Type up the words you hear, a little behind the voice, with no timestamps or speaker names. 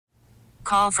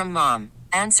call from mom.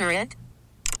 Answer it.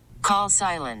 Call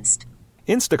silenced.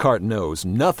 Instacart knows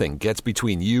nothing gets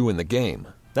between you and the game.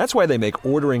 That's why they make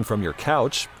ordering from your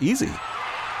couch easy.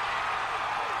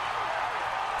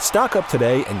 Stock up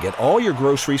today and get all your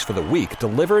groceries for the week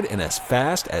delivered in as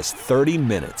fast as 30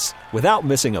 minutes without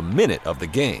missing a minute of the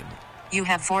game. You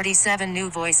have 47 new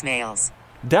voicemails.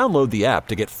 Download the app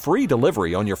to get free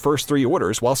delivery on your first 3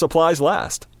 orders while supplies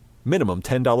last. Minimum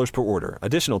 $10 per order.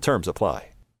 Additional terms apply.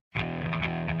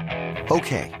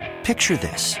 Okay, picture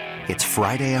this. It's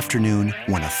Friday afternoon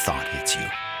when a thought hits you.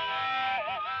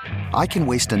 I can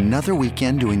waste another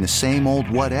weekend doing the same old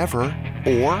whatever,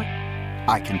 or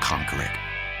I can conquer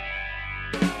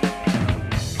it.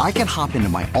 I can hop into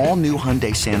my all-new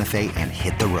Hyundai Santa Fe and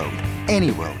hit the road.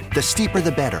 Any road. The steeper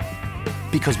the better.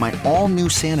 Because my all-new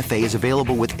Santa Fe is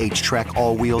available with H-Track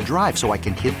all-wheel drive, so I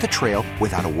can hit the trail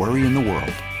without a worry in the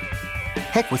world.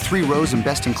 Heck, with 3 rows and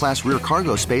best-in-class rear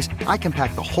cargo space, I can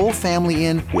pack the whole family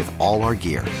in with all our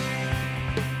gear.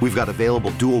 We've got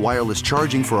available dual wireless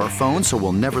charging for our phones, so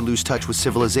we'll never lose touch with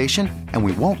civilization, and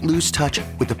we won't lose touch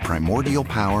with the primordial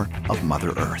power of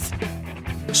Mother Earth.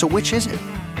 So which is it?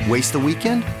 Waste the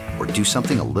weekend or do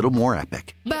something a little more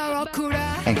epic?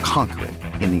 And conquer it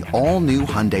in the all-new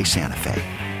Hyundai Santa Fe.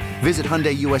 Visit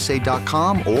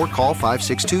HyundaiUSA.com or call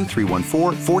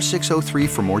 562-314-4603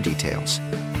 for more details.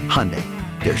 Hyundai,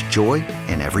 there's joy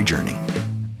in every journey.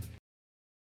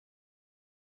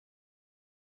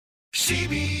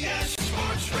 CBS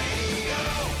Sports Radio.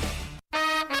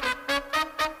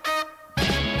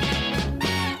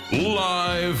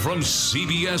 Live from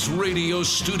CBS Radio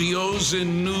Studios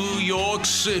in New York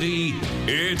City,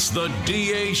 it's the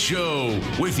DA Show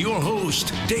with your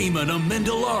host, Damon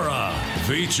Amendolara,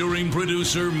 featuring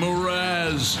producer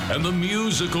Mraz and the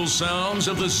musical sounds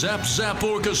of the Zap Zap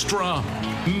Orchestra.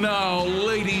 Now,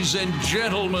 ladies and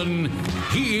gentlemen,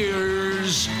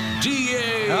 here's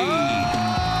DA.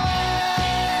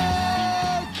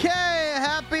 Okay,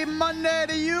 happy Monday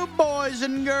to you, boys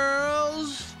and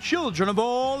girls. Children of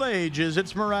all ages.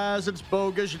 It's Mraz, it's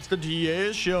Bogus, it's the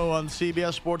DA Show on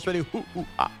CBS Sports Radio.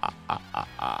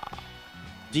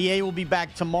 DA will be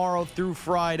back tomorrow through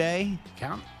Friday.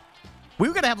 Count. We're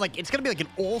going to have it's going to be like an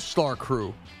all-star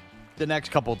crew the next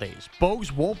couple of days.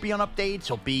 Bogues won't be on updates.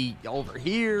 He'll be over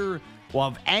here. We'll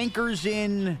have anchors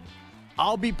in.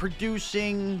 I'll be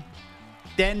producing.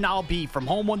 Then I'll be from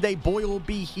home one day. Boyle will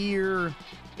be here.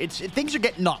 Things are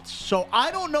getting nuts. So I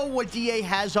don't know what DA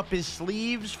has up his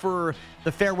sleeves for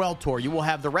the farewell tour. You will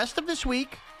have the rest of this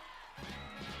week,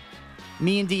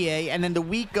 me and DA, and then the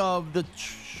week of the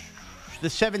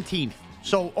 17th.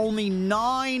 So only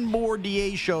 9 more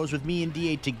DA shows with me and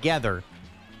DA together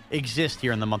exist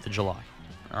here in the month of July.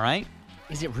 All right?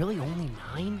 Is it really only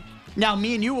 9? Now,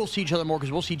 me and you will see each other more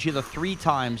because we'll see each other 3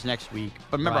 times next week.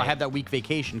 But remember, Right. I have that week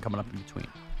vacation coming up in between.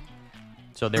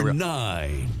 So there we go.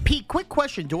 9. Pete, quick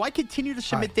question. Do I continue to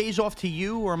submit days off to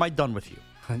you, or am I done with you?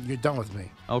 You're done with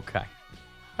me. Okay.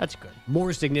 That's good.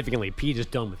 More significantly, Pete is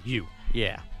done with you.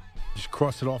 Yeah. Just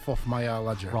cross it off my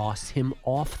ledger. Cross him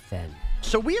off then.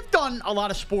 So we have done a lot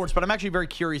of sports, but I'm actually very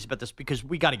curious about this because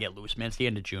we got to get loose, man. It's the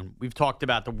end of June. We've talked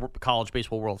about the College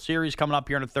Baseball World Series coming up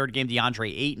here in the third game.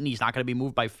 DeAndre Ayton, he's not going to be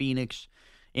moved by Phoenix.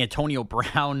 Antonio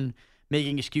Brown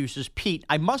making excuses. Pete,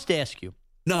 I must ask you.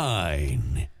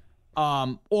 9.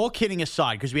 All kidding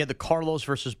aside, because we had the Carlos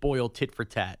versus Boyle tit for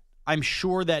tat. I'm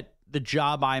sure that the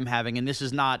job I'm having, and this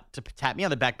is not to tap me on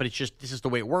the back, but it's just this is the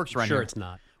way it works around here. Sure, it's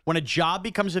not. When a job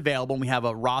becomes available and we have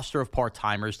a roster of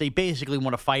part-timers, they basically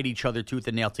want to fight each other tooth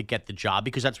and nail to get the job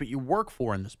because that's what you work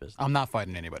for in this business. I'm not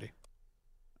fighting anybody.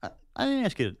 I didn't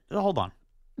ask you to. Hold on.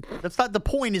 That's not the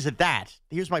point. Is it that?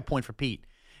 Here's my point for Pete.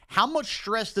 How much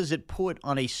stress does it put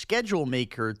on a schedule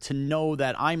maker to know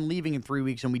that I'm leaving in 3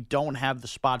 weeks and we don't have the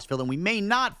spots filled and we may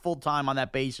not full-time on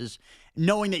that basis,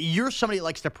 knowing that you're somebody that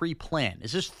likes to pre-plan?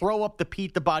 Is this throw up the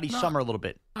Pete the Body summer a little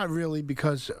bit? Not really,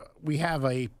 because we have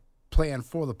a plan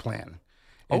for the plan.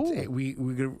 We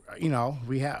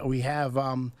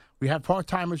have part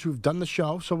timers who've done the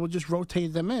show, so we'll just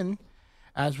rotate them in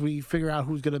as we figure out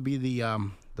who's going to be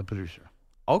the producer.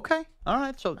 Okay, all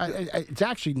right. So it's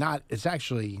actually not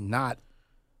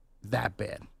that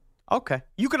bad. Okay,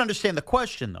 you can understand the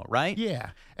question though, right?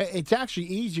 Yeah, it's actually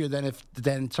easier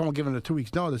than someone giving a 2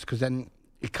 weeks notice, because then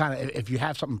it kind of, if you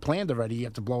have something planned already, you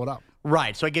have to blow it up.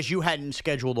 Right. So I guess you hadn't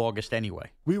scheduled August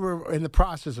anyway. We were in the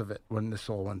process of it when this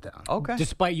all went down. Okay.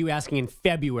 Despite you asking in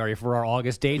February for our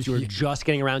August dates, you were just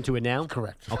getting around to it now?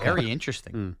 Correct. Okay. Very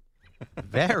interesting.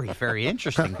 Very, very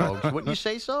interesting, folks. Wouldn't you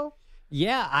say so?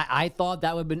 Yeah, I thought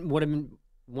that would have been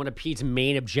one of Pete's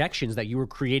main objections, that you were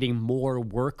creating more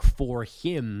work for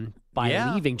him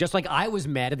by leaving. Just like I was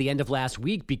mad at the end of last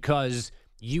week because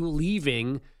you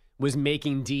leaving was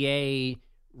making DA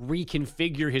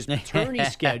reconfigure his paternity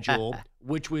schedule,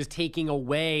 which was taking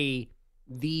away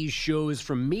these shows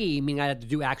from me, meaning I had to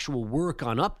do actual work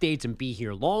on updates and be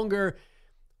here longer.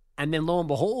 And then lo and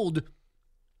behold,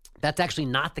 that's actually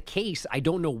not the case. I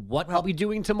don't know what I'll be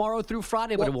doing tomorrow through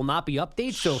Friday, but it will not be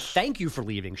updates. So thank you for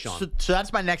leaving, Sean. So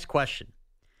that's my next question.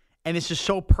 And this is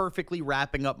so perfectly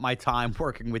wrapping up my time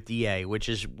working with DA, which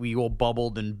is we all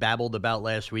bubbled and babbled about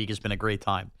last week. Has been a great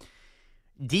time.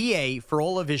 DA, for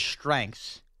all of his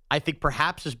strengths, I think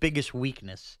perhaps his biggest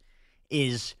weakness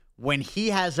is when he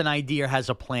has an idea or has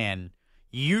a plan,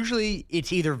 usually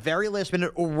it's either very last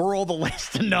minute or we're all the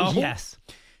last to know. Yes.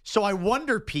 So I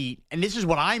wonder, Pete, and this is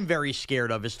what I'm very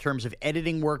scared of in terms of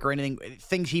editing work or anything,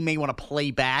 things he may want to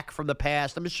play back from the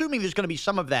past. I'm assuming there's going to be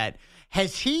some of that.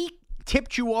 Has he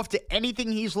tipped you off to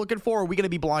anything he's looking for, or are we going to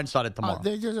be blindsided tomorrow?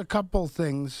 There's a couple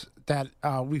things that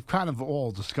we've kind of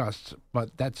all discussed,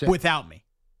 but that's it. Without me.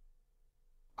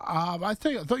 I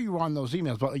thought you were on those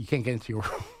emails, but you can't get into your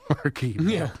work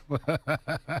email.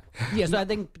 Yeah, so I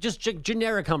think just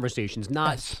generic conversations,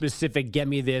 not specific, get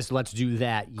me this, let's do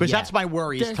that. Because that's my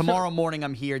worry. Is tomorrow morning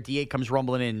I'm here, DA comes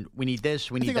rumbling in, we need this,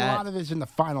 we need that. I think a lot of it is in the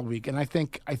final week, and I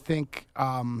think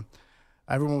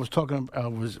everyone was talking, a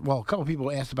couple of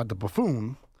people asked about the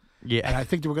buffoon. Yeah. And I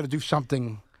think they were going to do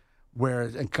something where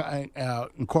it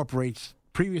incorporates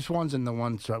previous ones and the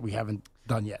ones that we haven't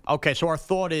done yet. Okay, so our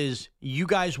thought is you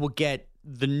guys will get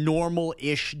the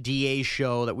normal-ish DA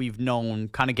show that we've known,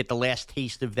 kind of get the last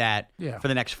taste of that for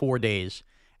the next 4 days.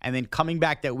 And then coming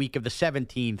back that week of the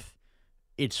 17th,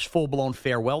 it's full-blown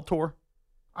farewell tour?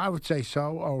 I would say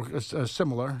so, or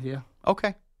similar, yeah.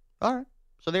 Okay, all right.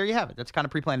 So there you have it. That's kind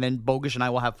of pre-planned. Then Bogus and I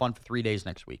will have fun for 3 days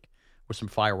next week with some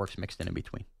fireworks mixed in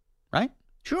between. Right?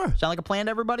 Sure. Sound like a plan to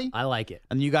everybody? I like it.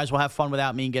 And you guys will have fun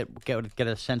without me and get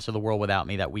a sense of the world without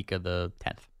me that week of the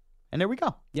 10th. And there we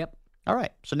go. Yep. All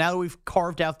right. So now that we've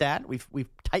carved out that, we've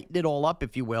tightened it all up,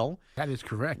 if you will. That is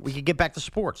correct. We can get back to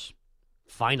sports.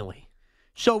 Finally.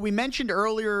 So we mentioned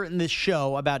earlier in this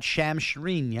show about Shams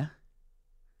Charania.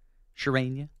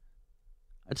 Charania.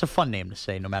 It's a fun name to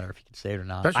say, no matter if you can say it or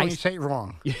not. Especially when you say it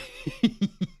wrong.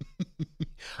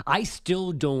 I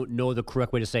still don't know the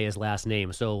correct way to say his last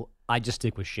name, so I just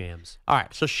stick with Shams. All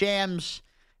right, so Shams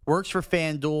works for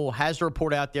FanDuel, has a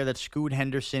report out there that Scoot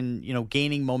Henderson,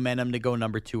 gaining momentum to go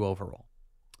number 2 overall.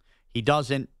 He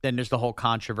doesn't. Then there's the whole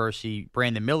controversy.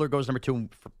 Brandon Miller goes number 2.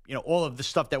 All of the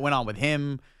stuff that went on with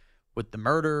him, with the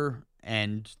murder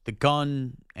and the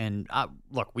gun. And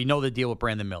look, we know the deal with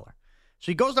Brandon Miller.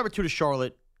 So he goes number 2 to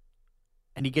Charlotte,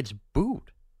 and he gets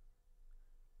booed.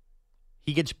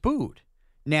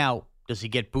 Now, does he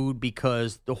get booed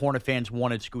because the Hornet fans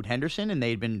wanted Scoot Henderson and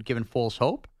they'd been given false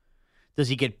hope? Does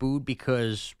he get booed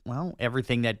because,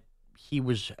 everything that he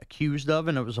was accused of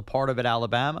and it was a part of at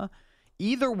Alabama?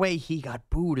 Either way, he got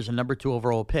booed as a number 2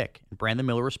 overall pick. And Brandon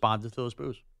Miller responded to those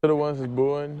boos. To the ones that's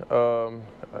booing,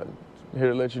 here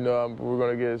to let you know we're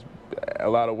going to get a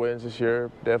lot of wins this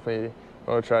year. Definitely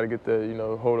going to try to get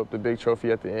hold up the big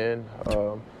trophy at the end.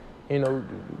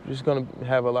 Just going to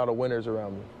have a lot of winners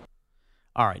around me.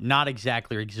 All right, not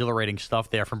exactly exhilarating stuff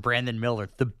there from Brandon Miller.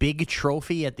 The big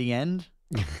trophy at the end?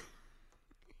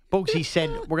 Folks, he said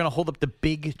we're going to hold up the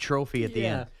big trophy at the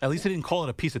end. At least he didn't call it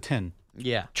a piece of tin.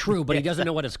 Yeah. True, but he doesn't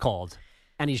know what it's called.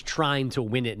 And he's trying to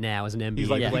win it now as an NBA He's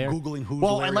like player. Googling who's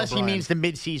Well, Larry unless O'Brien. he means the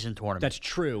mid-season tournament. That's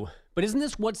true. But isn't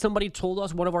this what somebody told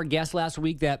us, one of our guests last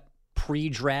week, that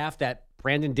pre-draft, that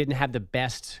Brandon didn't have the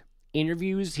best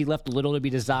interviews? He left a little to be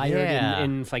desired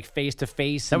in like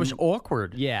face-to-face. That was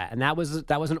awkward. Yeah, and that was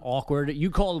an awkward.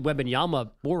 You called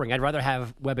Wembanyama boring. I'd rather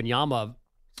have Wembanyama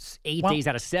 8 days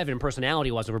out of 7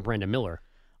 personality-wise over Brandon Miller.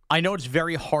 I know it's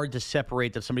very hard to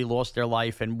separate that somebody lost their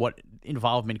life and what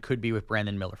involvement could be with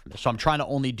Brandon Miller from this. So I'm trying to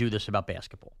only do this about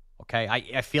basketball, okay?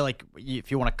 I feel like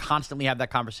if you want to constantly have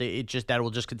that conversation, that will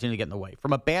just continue to get in the way.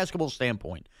 From a basketball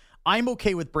standpoint, I'm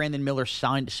okay with Brandon Miller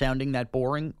sounding that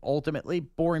boring, ultimately.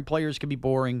 Boring players can be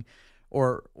boring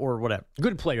or whatever.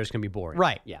 Good players can be boring.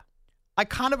 Right. Yeah. I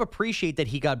kind of appreciate that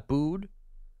he got booed,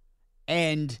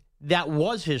 and that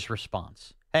was his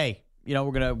response. Hey, we're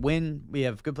going to win. We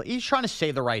have good play. He's trying to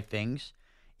say the right things.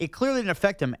 It clearly didn't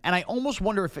affect him, and I almost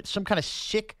wonder if it's some kind of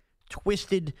sick,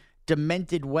 twisted,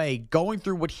 demented way, going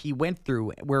through what he went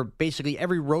through, where basically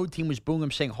every road team was booing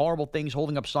him, saying horrible things,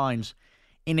 holding up signs,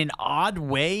 in an odd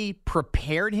way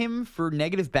prepared him for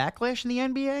negative backlash in the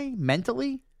NBA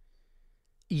mentally?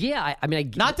 Yeah, I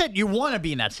mean, not that you want to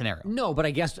be in that scenario. No, but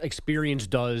I guess experience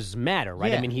does matter,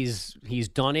 right? Yeah. I mean, he's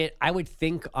done it. I would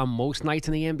think on most nights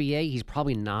in the NBA, he's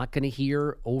probably not going to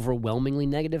hear overwhelmingly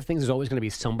negative things. There's always going to be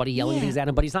somebody yelling things at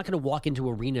him, but he's not going to walk into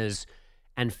arenas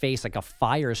and face like a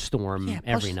firestorm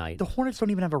every night. The Hornets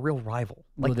don't even have a real rival.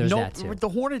 Well, there's that too. The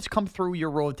Hornets come through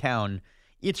your road town.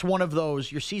 It's one of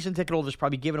those, your season ticket holders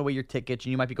probably giving away your tickets,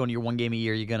 and you might be going to your one game a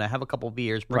year. You're going to have a couple of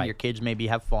beers, bring your kids, maybe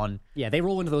have fun. Yeah, they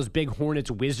roll into those big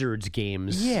Hornets-Wizards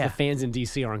games. Yeah. The fans in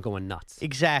D.C. aren't going nuts.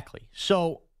 Exactly.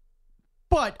 So,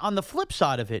 but on the flip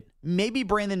side of it, maybe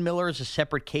Brandon Miller is a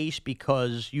separate case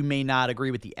because you may not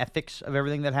agree with the ethics of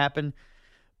everything that happened.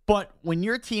 But when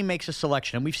your team makes a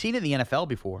selection, and we've seen it in the NFL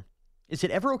before, is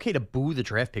it ever okay to boo the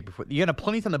draft pick before? You're going to have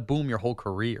plenty of time to boo him your whole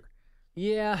career.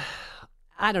 Yeah.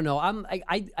 I don't know.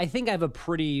 I think I have a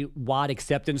pretty wide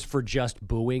acceptance for just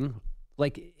booing.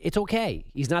 Like, it's okay.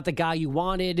 He's not the guy you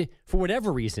wanted for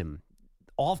whatever reason.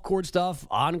 Off-court stuff,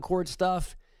 on-court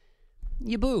stuff,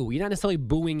 you boo. You're not necessarily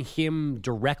booing him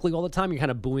directly all the time. You're kind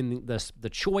of booing the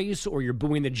choice, or you're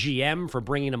booing the GM for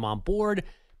bringing him on board.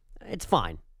 It's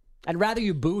fine. I'd rather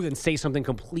you boo than say something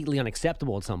completely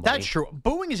unacceptable at somebody. That's true.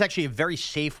 Booing is actually a very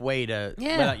safe way to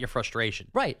let out your frustration.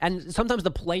 Right. And sometimes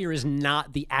the player is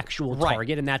not the actual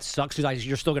target, and that sucks because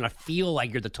you're still going to feel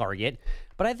like you're the target.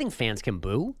 But I think fans can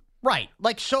boo. Right.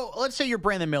 Like, so let's say you're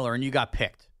Brandon Miller and you got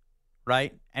picked,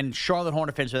 right? And Charlotte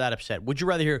Hornet fans are that upset. Would you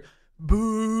rather hear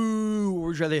boo, or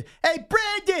would you rather hear, hey,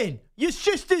 Brandon, your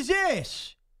sister's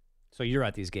ass? So you're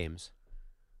at these games.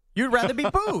 You'd rather be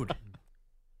booed.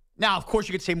 Now, of course,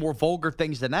 you could say more vulgar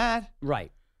things than that.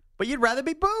 Right. But you'd rather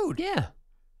be booed. Yeah.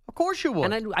 Of course you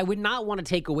would. And I would not want to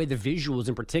take away the visuals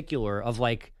in particular of,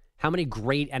 like, how many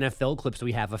great NFL clips do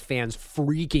we have of fans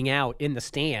freaking out in the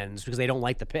stands because they don't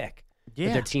like the pick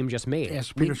that their team just made.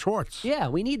 Yes, Peter Schwartz. Yeah,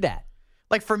 we need that.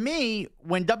 Like, for me,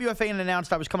 when WFAN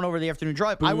announced I was coming over the afternoon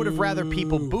drive, I would have rather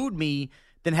people booed me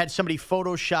than had somebody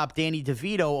Photoshop Danny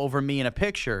DeVito over me in a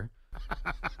picture.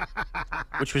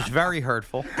 Which was very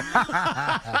hurtful.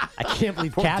 I can't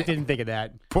believe Cap didn't think of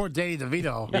that. Poor Danny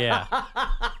DeVito. Yeah.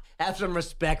 Have some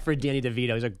respect for Danny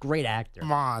DeVito. He's a great actor.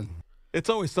 Come on. It's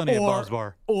always sunny at Bob's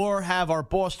Bar. Or have our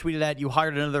boss tweeted that you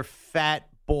hired another fat,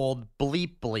 bald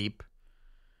bleep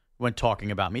when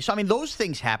talking about me. So, I mean, those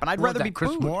things happen. I'd rather be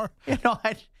Chris booed. Moore? You know,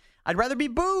 I'd rather be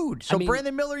booed. So, I mean,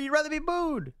 Brandon Miller, you'd rather be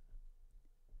booed.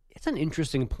 It's an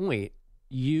interesting point.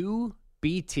 You,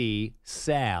 BT,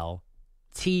 Sal,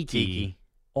 Tiki,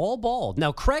 all bald.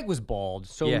 Now, Craig was bald,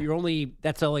 so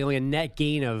that's only a net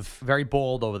gain of... Very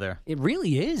bald over there. It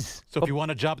really is. So if you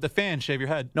want a job at the Fan, shave your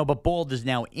head. No, but bald is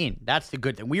now in. That's the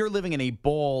good thing. We are living in a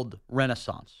bald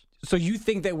renaissance. So you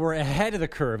think that we're ahead of the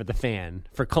curve at the Fan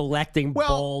for collecting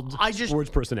bald sports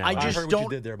personalities? I heard what you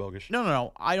did there, Bogish.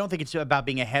 No. I don't think it's about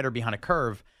being ahead or behind a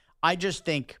curve. I just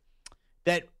think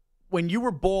that when you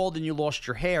were bald and you lost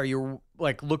your hair, you were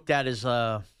like looked at as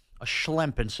a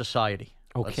schlemp in society.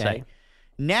 Let's say.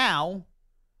 Now,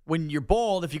 when you're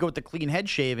bald, if you go with the clean head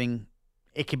shaving,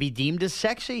 it can be deemed as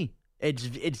sexy.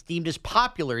 It's deemed as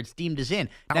popular. It's deemed as in.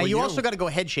 Now, you also got to go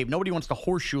head shave. Nobody wants to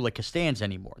horseshoe like Costanza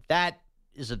anymore. That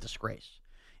is a disgrace.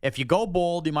 If you go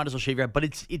bald, you might as well shave your head. But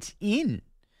it's in.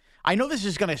 I know this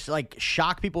is going to like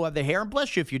shock people who have their hair, and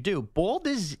bless you if you do. Bald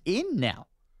is in now.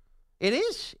 It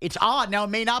is. It's odd. Now, it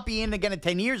may not be in again in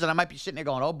 10 years, and I might be sitting there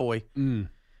going, oh, boy.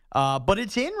 But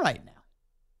it's in right now.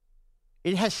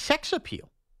 It has sex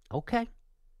appeal. Okay.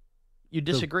 You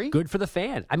disagree? So good for the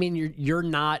Fan. I mean, you're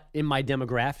not in my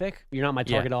demographic. You're not my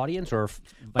target audience, or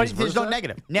but there's no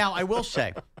negative. Now, I will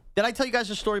say, did I tell you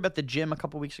guys a story about the gym a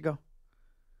couple weeks ago?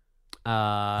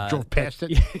 Drove past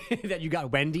it? That you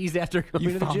got Wendy's after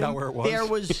coming to the gym? You found out where it was? There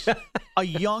was a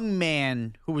young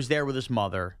man who was there with his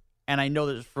mother, and I know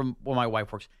this from where my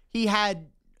wife works. He had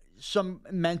some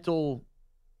mental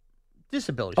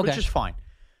disabilities, which is fine.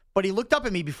 But he looked up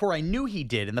at me before I knew he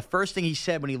did, and the first thing he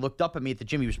said when he looked up at me at the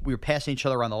gym, we were passing each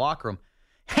other around the locker room.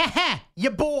 Ha ha!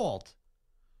 You're bald.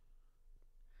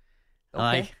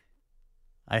 Okay.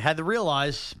 I had to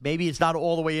realize maybe it's not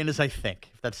all the way in as I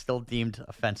think. If that's still deemed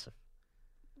offensive.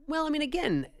 Well, I mean,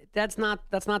 again, that's not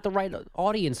the right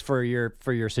audience for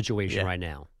your situation right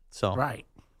now. So right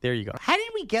there you go. How did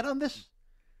we get on this?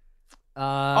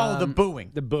 The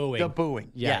booing. The booing. The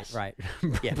booing. Yes. Right.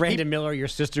 Yeah. Brandon Miller, your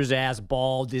sister's ass,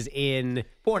 bald, is in,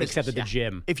 except at the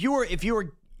gym. If you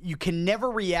were, you can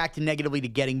never react negatively to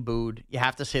getting booed. You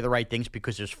have to say the right things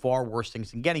because there's far worse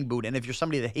things than getting booed. And if you're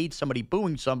somebody that hates somebody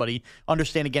booing somebody,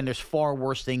 understand again, there's far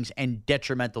worse things and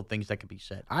detrimental things that could be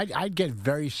said. I'd get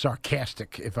very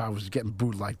sarcastic if I was getting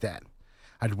booed like that.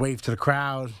 I'd wave to the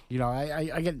crowd. You know,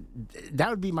 I get that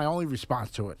would be my only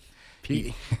response to it.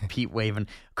 Pete waving.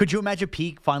 Could you imagine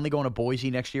Pete finally going to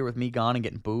Boise next year with me gone and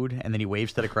getting booed, and then he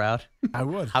waves to the crowd? I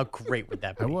would. How great would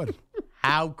that be? I would.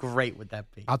 How great would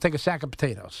that be? I'll take a sack of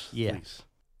potatoes. Yeah. Please.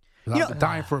 I'm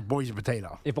dying for a Boise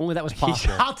potato. If only that was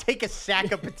possible. I'll take a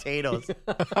sack of potatoes.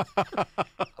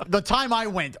 The time I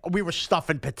went, we were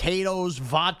stuffing potatoes,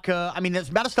 vodka. I mean, there's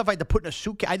a lot of stuff I had to put in a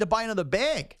suitcase. I had to buy another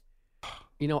bag.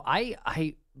 You know,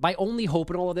 I my only hope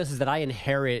in all of this is that I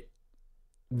inherit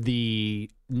the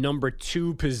number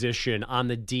 2 position on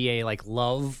the DA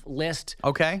love list.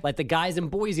 Okay. Like the guys in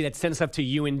Boise that send stuff to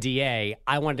you and DA,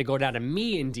 I wanted to go down to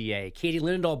me and DA. Katie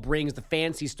Lindahl brings the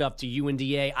fancy stuff to you and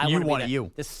DA. I want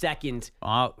you. The second.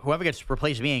 Whoever gets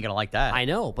replaced me ain't gonna like that. I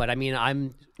know, but I mean,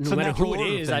 no matter who it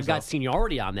is, I've got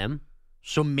seniority on them.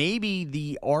 So maybe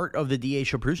the art of the DA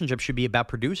show producing job should be about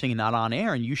producing and not on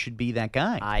air, and you should be that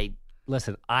guy.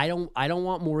 Listen, I don't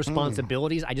want more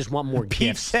responsibilities. I just want more Pete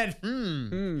gifts. said,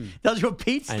 That's what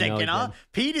Pete's I know thinking, he huh? did.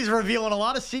 Pete is revealing a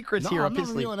lot of secrets here. I'm not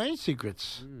obviously. revealing any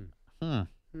secrets.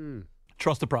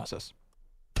 Trust the process.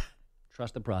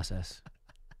 Trust the process.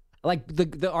 Like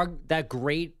that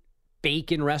great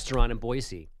bacon restaurant in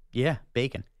Boise. Yeah,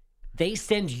 bacon. They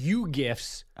send you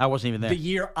gifts. I wasn't even there. The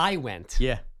year I went.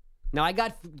 Yeah. Now, I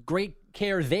got great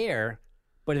care there,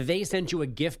 but if they sent you a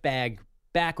gift bag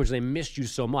backwards, they missed you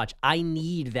so much. I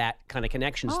need that kind of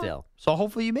connection still. So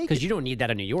hopefully you make it. Because you don't need that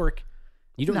in New York.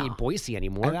 You don't need Boise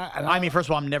anymore. And I mean, first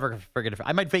of all, I'm never going to forget it.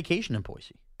 I might vacation in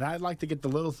Boise. And I'd like to get the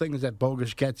little things that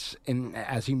Bogus gets in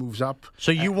as he moves up.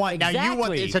 So you want now you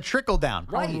want Exactly. it's a trickle down.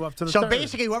 I'll move up to the So third.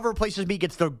 basically, whoever replaces me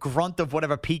gets the grunt of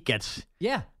whatever Pete gets.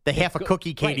 Yeah. The half a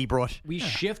cookie Katie Right. brought. We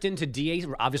shift into DA,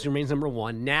 obviously remains number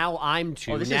 1. Now I'm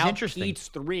 2. Oh, this is now interesting. Pete's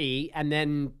 3. And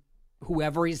then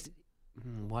whoever he's.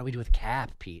 What do we do with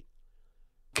Cap, Pete?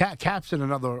 Cap's in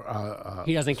another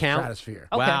He doesn't count? stratosphere.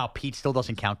 Okay. Wow, Pete still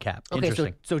doesn't count Cap. Okay,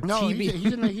 Interesting. so No, TB.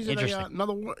 he's in Interesting.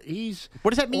 another. He's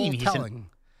What does that mean? All He's in- telling.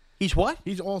 He's what?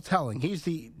 He's all telling. He's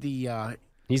the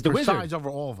He's the wizard. presides over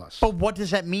all of us. But what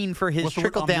does that mean for his What's the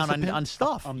word? trickle down on Omniscient?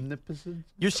 stuff? Omnipotent?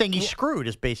 You're saying he's screwed,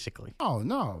 is basically. Oh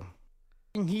no,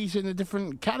 he's in a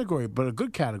different category, but a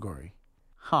good category.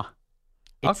 Huh.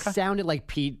 It sounded like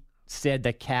Pete said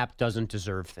that Cap doesn't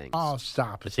deserve things. Oh,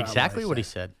 stop! That's It's not exactly what he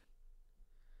said.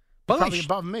 By the way, Probably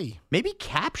above me. maybe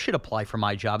Cap should apply for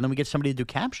my job, and then we get somebody to do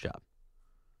Cap's job.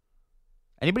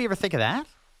 Anybody ever think of that?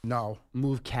 No.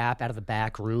 Move Cap out of the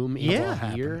back room Yeah. into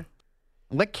here.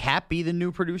 Let Cap be the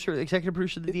new producer, executive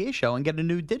producer of the DA show, and get a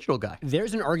new digital guy.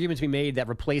 There's an argument to be made that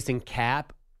replacing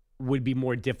Cap would be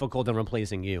more difficult than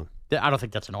replacing you. I don't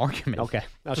think that's an argument. Okay.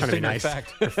 I was trying to be nice.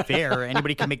 Fact. Fair.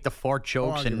 Anybody can make the fart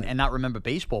jokes and not remember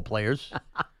baseball players.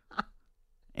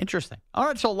 Interesting. All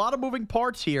right, so a lot of moving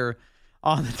parts here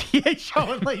on the DA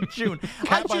show in late June.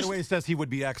 Cap, by the way, says he would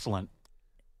be excellent.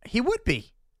 He would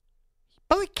be.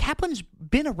 By the way, Kaplan's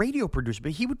been a radio producer,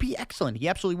 but he would be excellent. He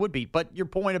absolutely would be. But your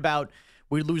point about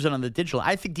we lose it on the digital,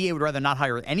 I think DA would rather not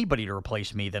hire anybody to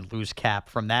replace me than lose Cap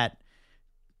from that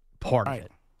part of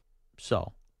it.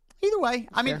 So, either way,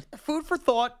 I mean, food for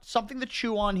thought, something to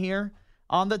chew on here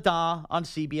on the DA, on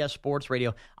CBS Sports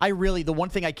Radio. The one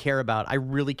thing I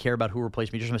really care about who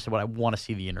replaced me. Just want to say what I want to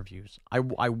see the interviews.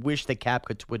 I wish that Cap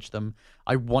could twitch them.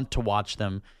 I want to watch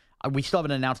them. We still haven't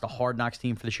announced a Hard Knocks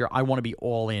team for this year. I want to be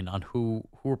all in on who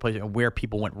replaced and where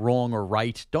people went wrong or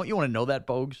right. Don't you want to know that,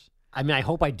 Bogues? I mean, I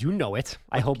hope I do know it.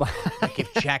 I hope. Like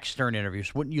if Jack Stern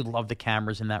interviews, wouldn't you love the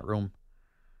cameras in that room?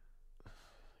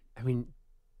 I mean,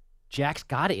 Jack's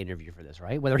got to interview for this,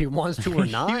 right? Whether he wants to or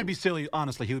not. He would be silly.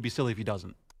 Honestly, he would be silly if he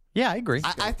doesn't. Yeah, I agree.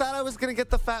 I thought I was going to get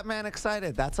the fat man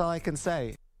excited. That's all I can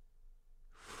say.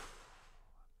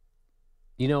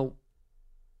 You know,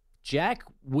 Jack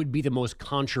would be the most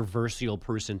controversial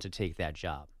person to take that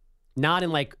job. Not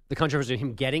in like the controversy of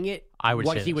him getting it. I would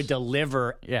what say he this. would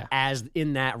deliver as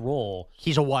in that role.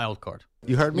 He's a wild card.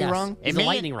 You heard me Yes. wrong? He's a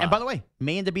lightning rod. And by the way,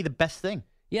 may end up be the best thing.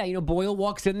 Yeah, you know, Boyle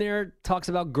walks in there, talks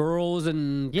about girls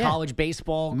and college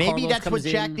baseball. Maybe Carlos that's what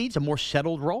comes Jack in. needs, a more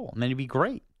settled role, and then he'd be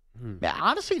great. Yeah,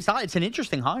 honestly, it's an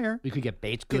interesting hire. We could get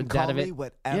Bates You can goods out call of me it.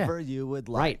 whatever you would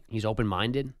like. Right. He's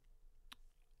open-minded.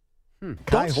 Kai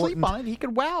Don't sleep Horton, on it. He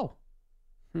could wow.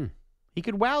 He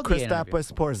could wow the interview.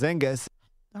 Kristaps Porzingis.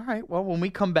 All right. Well, when we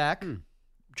come back,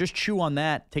 just chew on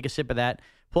that. Take a sip of that.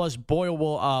 Plus, Boyle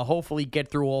will hopefully get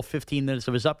through all 15 minutes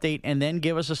of his update and then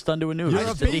give us a stun to a news. You're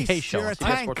It's a the DA beast. show You're on a CBS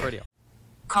tank. Sports Radio.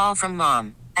 Call from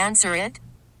mom. Answer it.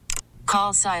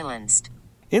 Call silenced.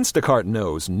 Instacart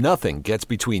knows nothing gets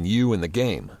between you and the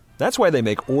game. That's why they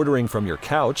make ordering from your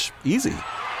couch easy.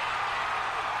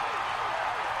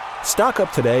 Stock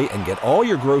up today and get all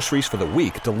your groceries for the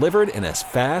week delivered in as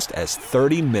fast as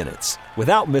 30 minutes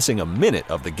without missing a minute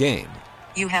of the game.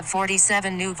 You have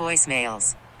 47 new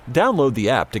voicemails. Download the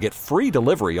app to get free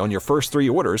delivery on your first 3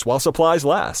 orders while supplies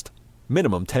last.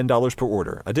 Minimum $10 per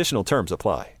order. Additional terms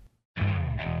apply.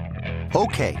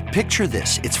 Okay, picture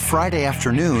this. It's Friday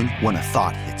afternoon when a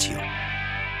thought hits you.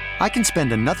 I can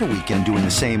spend another weekend doing the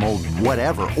same old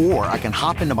whatever, or I can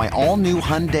hop into my all-new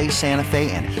Hyundai Santa Fe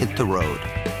and hit the road.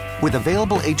 With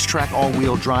available H-Track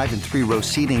all-wheel drive and 3-row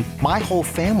seating, my whole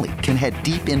family can head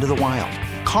deep into the wild.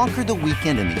 Conquer the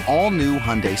weekend in the all-new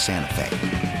Hyundai Santa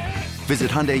Fe.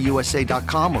 Visit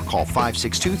HyundaiUSA.com or call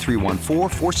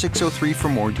 562-314-4603 for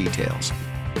more details.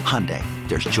 Hyundai,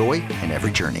 there's joy in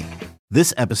every journey.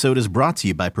 This episode is brought to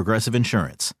you by Progressive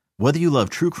Insurance. Whether you love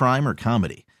true crime or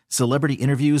comedy, celebrity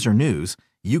interviews or news,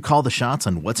 you call the shots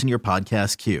on what's in your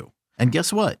podcast queue. And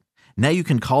guess what? Now you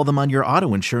can call them on your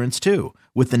auto insurance too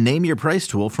with the Name Your Price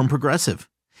tool from Progressive.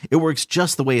 It works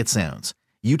just the way it sounds.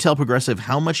 You tell Progressive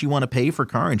how much you want to pay for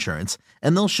car insurance,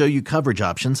 and they'll show you coverage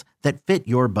options that fit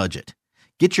your budget.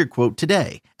 Get your quote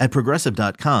today at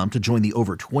Progressive.com to join the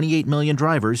over 28 million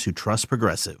drivers who trust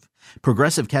Progressive.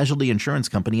 Progressive Casualty Insurance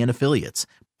Company and Affiliates.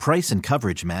 Price and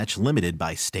coverage match limited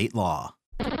by state law.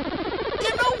 You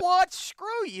know what?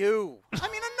 Screw you. I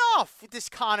mean, enough with this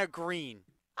Connor Green.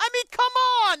 I mean, come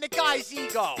on, the guy's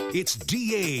ego. It's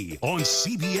DA on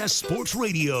CBS Sports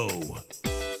Radio.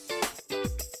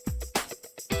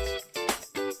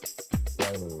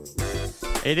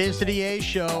 It is the DA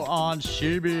Show on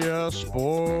CBS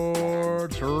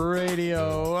Sports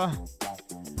Radio.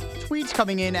 Tweets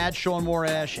coming in at Sean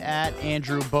Morash, at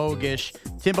Andrew Bogish.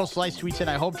 Timbo Slice tweets in,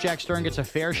 I hope Jack Stern gets a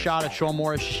fair shot at Sean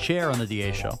Morash's chair on the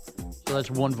DA Show. So that's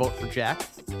 1 vote for Jack.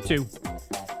 2.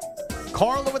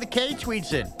 Carla with a K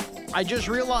tweets in, I just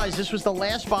realized this was the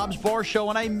last Bob's Bar show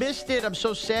and I missed it. I'm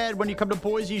so sad. When you come to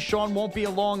Boise, Sean won't be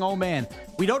along. Oh, man.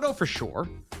 We don't know for sure.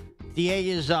 DA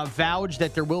is vouched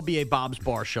that there will be a Bob's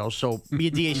Bar show, so me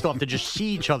and DA still have to just see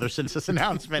each other since this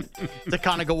announcement to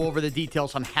kind of go over the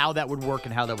details on how that would work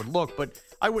and how that would look. But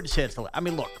I wouldn't say it's the – I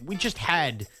mean, look, we just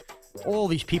had all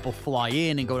these people fly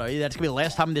in and go, that's going to be the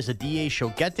last time there's a DA show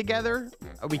get-together.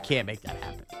 We can't make that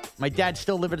happen. My dad's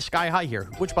still living at Sky High here,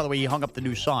 which, by the way, he hung up the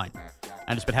new sign.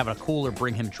 And it's been having a cooler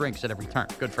bring him drinks at every turn.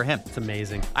 Good for him. It's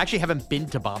amazing. I actually haven't been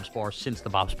to Bob's Bar since the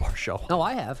Bob's Bar show. No,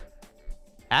 I have.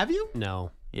 Have you?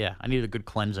 No. Yeah, I need a good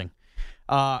cleansing.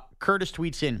 Curtis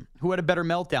tweets in, who had a better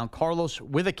meltdown, Carlos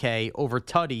with a K over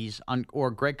Tutties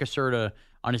or Greg Caserta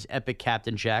on his epic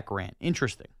Captain Jack rant?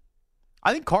 Interesting.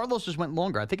 I think Carlos's went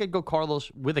longer. I think I'd go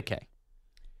Carlos with a K.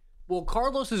 Well,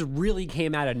 Carlos's really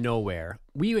came out of nowhere.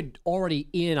 We were already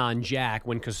in on Jack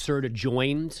when Caserta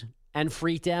joined and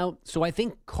freaked out. So I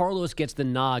think Carlos gets the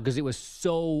nod because it was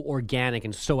so organic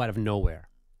and so out of nowhere.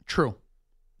 True.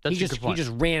 That's he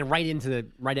just ran right into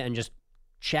and just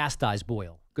chastised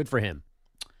Boyle. Good for him.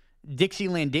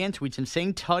 Dixieland Dan tweets, and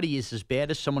saying tutty is as bad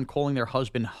as someone calling their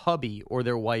husband hubby or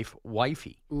their wife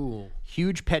wifey. Ooh.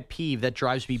 Huge pet peeve that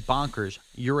drives me bonkers.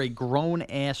 You're a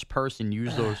grown-ass person.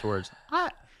 Use those words.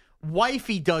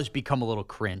 Wifey does become a little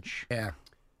cringe. Yeah.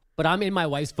 But I'm in my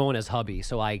wife's phone as hubby,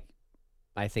 so I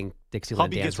think Dixieland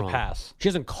Hubby Dan's gets a wrong. pass. She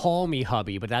doesn't call me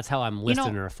hubby, but that's how I'm listed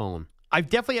in her phone. I've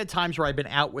definitely had times where I've been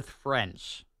out with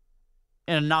friends.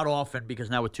 And not often,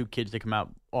 because now with 2 kids, they come out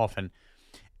often.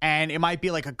 And it might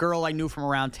be like a girl I knew from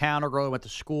around town or a girl I went to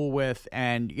school with.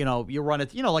 And, you run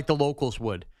it, like the locals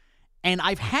would. And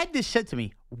I've had this said to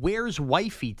me, where's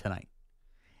wifey tonight?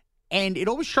 And it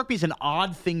always struck me as an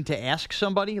odd thing to ask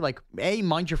somebody. Like, A,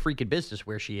 mind your freaking business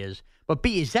where she is. But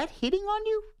B, is that hitting on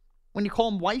you? When you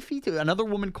call them wifey? Another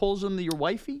woman calls them your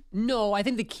wifey? No, I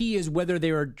think the key is whether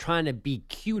they were trying to be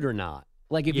cute or not.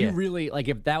 Like, if you really,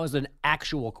 if that was an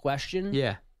actual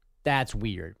question, that's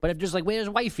weird. But if just where's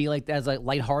wifey, as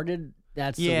lighthearted,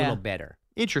 that's a little better.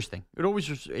 Interesting.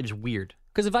 It's weird.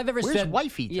 Because if I've ever Where's said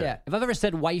wifey to? Yeah, if I've ever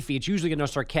said wifey, it's usually in a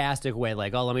sarcastic way,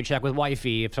 let me check with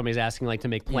wifey if somebody's asking to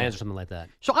make plans or something like that.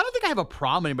 So I don't think I have a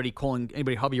problem anybody calling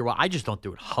anybody hubby or what. I just don't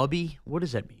do it. Hubby? What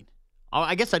does that mean?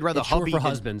 I guess I'd rather It's hubby short for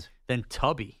husband than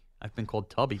tubby. I've been called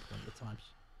tubby plenty of times.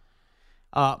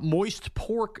 Moist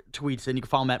Pork tweets, and you can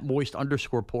follow him at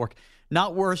moist_pork.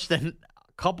 Not worse than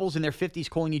couples in their 50s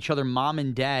calling each other mom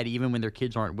and dad even when their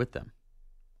kids aren't with them.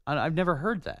 I've never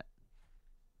heard that.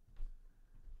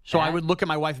 So I would look at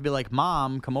my wife and be like,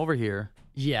 Mom, come over here.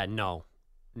 Yeah, no.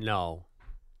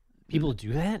 People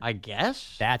do that? I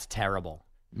guess. That's terrible.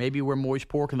 Maybe where Moist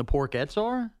Pork and the Porkettes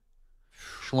are?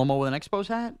 Shlomo with an Expos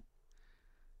hat?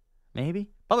 Maybe.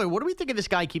 By the way, what do we think of this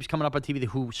guy keeps coming up on TV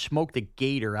who smoked a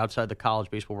gator outside the College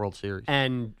Baseball World Series?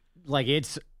 And,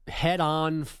 it's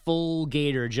head-on, full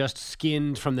gator, just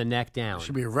skinned from the neck down.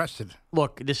 Should be arrested.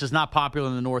 Look, this is not popular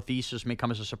in the Northeast. This may come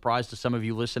as a surprise to some of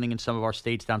you listening in some of our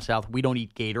states down south. We don't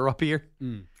eat gator up here.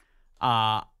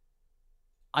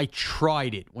 I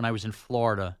tried it when I was in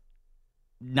Florida.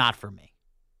 Not for me.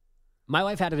 My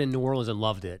wife had it in New Orleans and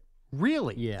loved it.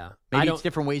 Really? Yeah. Maybe it's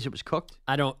different ways it was cooked.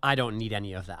 I don't need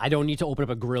any of that. I don't need to open up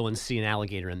a grill and see an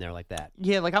alligator in there like that.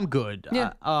 Yeah, like I'm good.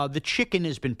 Yeah. The chicken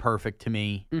has been perfect to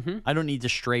me. Mm-hmm. I don't need to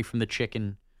stray from the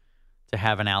chicken to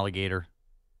have an alligator.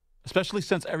 Especially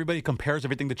since everybody compares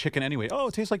everything to chicken anyway. Oh,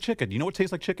 it tastes like chicken. You know what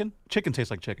tastes like chicken? Chicken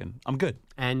tastes like chicken. I'm good.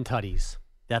 And tutties.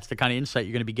 That's the kind of insight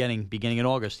you're going to be getting beginning in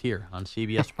August here on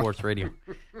CBS Sports Radio.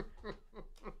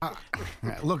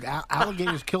 Look,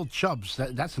 alligators killed chubs.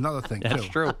 That's another thing, That's too.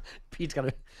 true. Pete's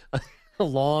got a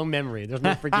long memory. There's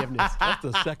no forgiveness. That's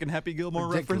the second Happy Gilmore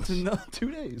reference in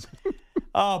 2 days.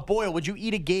 Boyle, would you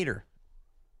eat a gator?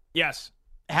 Yes.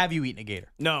 Have you eaten a gator?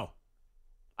 No.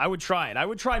 I would try it. I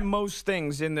would try most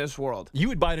things in this world. You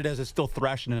would bite it as it's still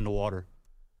thrashing in the water.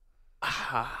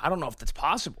 I don't know if that's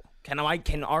possible. Can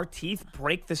our teeth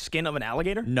break the skin of an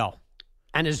alligator? No.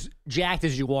 And as jacked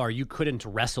as you are, you couldn't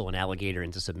wrestle an alligator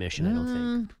into submission, I don't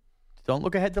think. Don't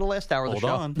look ahead to the last hour of the show.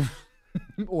 Hold on.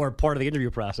 Or part of the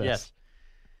interview process.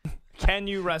 Yes. Can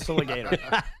you wrestle a gator?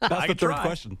 That's the third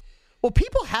question. Well,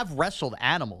 people have wrestled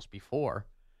animals before.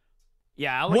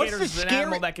 Yeah, alligator's an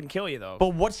animal that can kill you, though.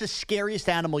 But what's the scariest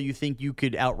animal you think you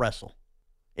could out-wrestle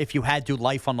if you had to,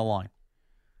 life on the line?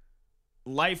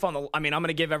 I'm going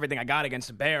to give everything I got against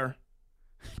a bear.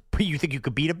 But you think you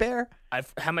could beat a bear?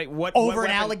 Over an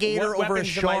alligator, over a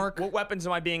shark? What weapons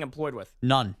am I being employed with?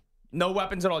 None. No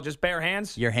weapons at all, just bare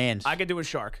hands? Your hands. I could do a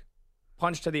shark.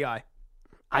 Punch to the eye.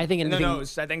 I think in the anything-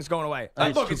 nose. That thing's going away.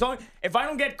 Look, if I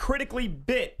don't get critically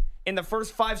bit in the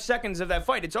first 5 seconds of that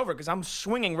fight, it's over because I'm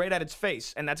swinging right at its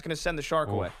face, and that's going to send the shark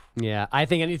away. Yeah, I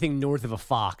think anything north of a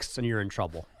fox, and you're in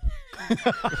trouble.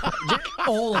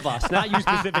 All of us, not you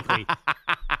specifically.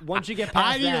 Once you get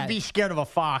past I'd even be scared of a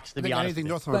fox, to be honest. Anything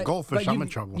north of a goldfish, I'm in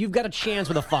trouble. You've got a chance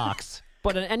with a fox.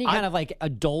 But any kind of like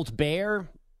adult bear,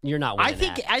 you're not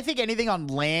winning I think anything on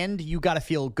land, you got to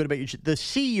feel good about the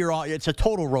sea. It's a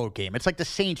total road game. It's like the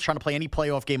Saints trying to play any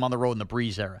playoff game on the road in the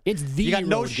Breeze era. It's the you got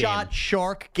no road shot. game.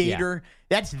 Shark, gator. Yeah.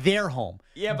 That's their home.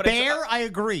 Yeah, but bear. I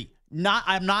agree.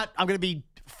 I'm going to be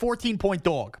 14-point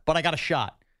dog, but I got a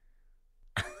shot.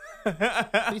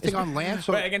 Anything on land?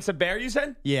 Wait, against a bear, you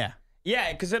said? Yeah.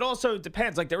 Yeah, because it also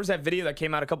depends. Like, there was that video that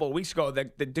came out a couple of weeks ago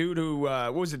that the dude who,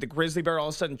 what was it, the grizzly bear all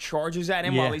of a sudden charges at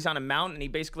him while he's on a mountain, and he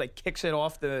basically like, kicks it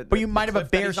off the But you might have a cliff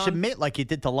that bear he's on. submit like you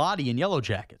did to Lottie in Yellow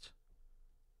Jackets.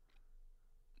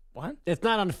 What? It's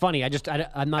not unfunny.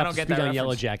 I'm not I don't up to get speed that on Yellow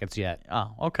reference. Jackets yet.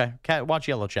 Oh, okay. Watch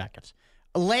Yellow Jackets.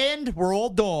 Land, we're all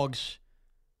dogs,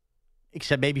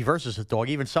 except maybe versus a dog.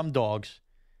 Even some dogs.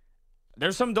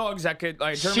 There's some dogs that could,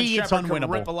 like German Sea, it's Shepherd, could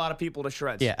unwinnable. rip a lot of people to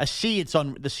shreds. Yeah, the sea, it's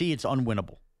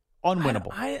unwinnable. Unwinnable.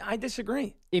 I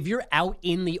disagree. If you're out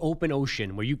in the open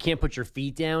ocean where you can't put your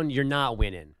feet down, you're not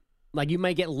winning. Like, you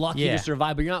might get lucky to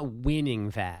survive, but you're not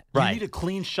winning that. You need a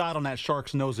clean shot on that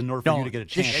shark's nose in order for you to get a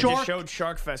chance. They just showed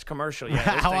Shark Fest commercial. Yeah,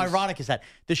 How ironic is that?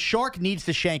 The shark needs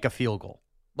to shank a field goal.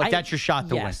 That's your shot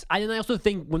to win. Yes, and I also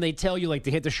think when they tell you like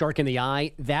to hit the shark in the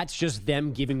eye, that's just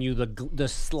them giving you the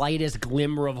slightest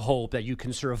glimmer of hope that you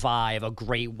can survive a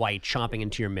great white chomping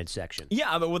into your midsection.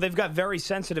 Yeah, but they've got very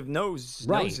sensitive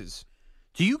noses.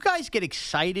 Do you guys get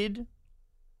excited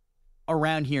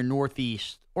around here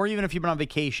northeast, or even if you've been on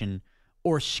vacation,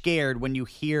 or scared when you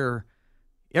hear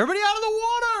everybody out of the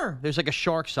water? There's like a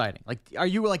shark sighting. Like, are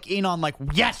you like in on like,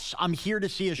 yes, I'm here to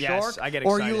see a shark? I get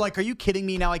Or are excited. you like, are you kidding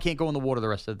me? Now I can't go in the water the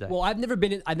rest of the day. Well, I've never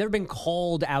been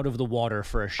called out of the water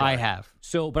for a shark. I have.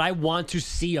 So, but I want to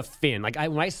see a fin. Like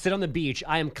when I sit on the beach,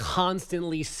 I am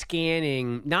constantly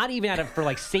scanning, not even for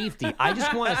like safety. I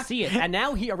just want to see it. And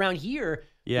now around here,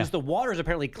 because the water is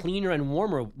apparently cleaner and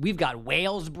warmer, we've got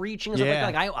whales breaching and stuff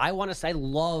like that. Like I want to say, I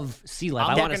love sea life.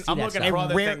 I want to see I'm that looking stuff. for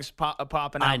other things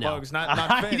popping I out know. bugs,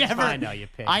 not fins. I know, you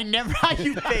pig. I never,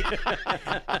 you think.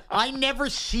 I never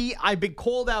see, I've been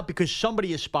called out because somebody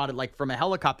has spotted, like from a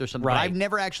helicopter or something, but Right. I've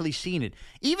never actually seen it.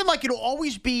 Even like it'll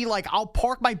always be like, I'll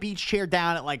park my beach chair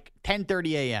down at like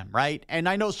 10:30 a.m., right? And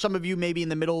I know some of you maybe in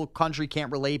the middle country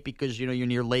can't relate because, you're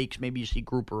near lakes, maybe you see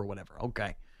grouper or whatever.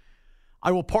 Okay.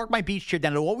 I will park my beach chair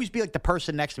down. It'll always be like the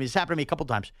person next to me. This happened to me a couple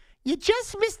times. You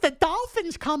just missed the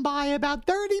dolphins come by about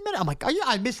 30 minutes. I'm like,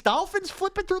 I missed dolphins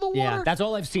flipping through the water? Yeah, that's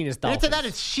all I've seen is And dolphins. after that,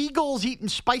 it's seagulls eating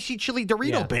spicy chili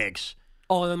Dorito bags.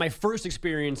 Oh, and then my first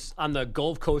experience on the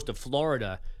Gulf Coast of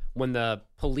Florida when the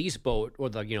police boat or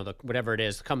the whatever it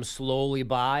is comes slowly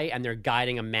by and they're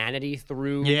guiding a manatee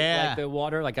through like the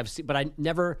water. Like I've seen, but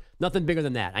nothing bigger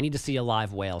than that. I need to see a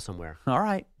live whale somewhere. All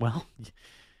right. Well,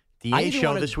 DA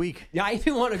show this week. Yeah, I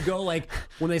even want to go like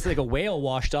when they say like a whale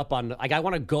washed up on. Like I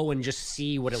want to go and just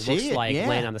see what it looks like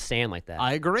laying on the sand like that.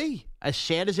 I agree. As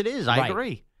sad as it is, I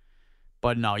agree.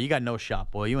 But no, you got no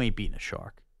shot, boy. You ain't beating a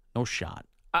shark. No shot.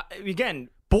 Again,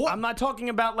 I'm not talking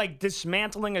about like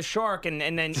dismantling a shark and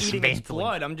then eating its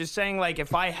blood. I'm just saying like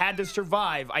if I had to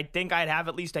survive, I think I'd have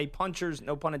at least a puncher's,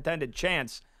 no pun intended,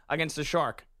 chance against the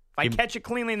shark. If I catch it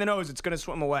cleanly in the nose, it's going to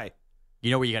swim away.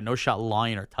 You know where you got no shot,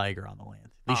 lion or tiger on the land.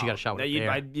 At least you got a shot with a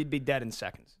bear. You'd be dead in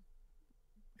seconds.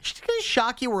 It's going to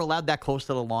shock you we're allowed that close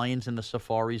to the lions and the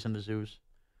safaris and the zoos.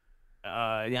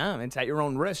 Yeah, it's at your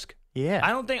own risk. Yeah.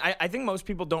 I think most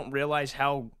people don't realize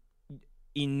how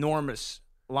enormous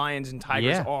lions and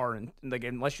tigers are, and like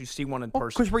unless you see one in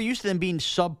person. Because we're used to them being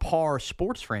subpar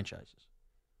sports franchises.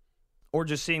 Or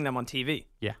just seeing them on TV.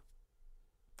 Yeah.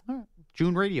 All right.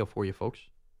 June radio for you, folks.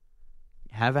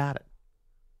 Have at it.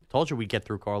 Told you we'd get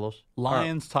through, Carlos.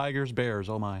 Lions, tigers, bears.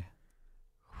 Oh, my.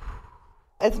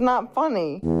 It's not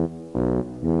funny.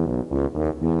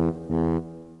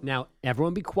 Now,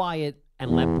 everyone be quiet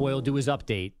and let Boyle do his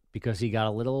update because he got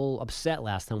a little upset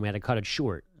last time we had to cut it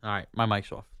short. All right. My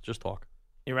mic's off. Just talk.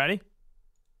 You ready?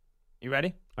 You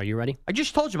ready? Are you ready? I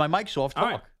just told you my mic's off. Talk.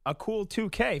 All right. A cool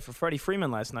 2K for Freddie Freeman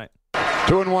last night.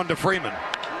 2-1 to Freeman.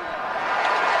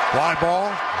 Fly ball,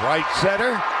 right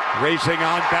center. Racing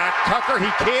on back. Tucker,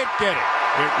 he can't get it.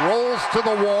 It rolls to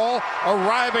the wall.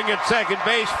 Arriving at second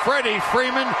base, Freddie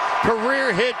Freeman,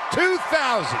 career hit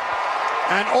 2,000.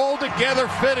 And altogether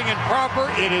fitting and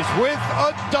proper, it is with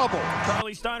a double.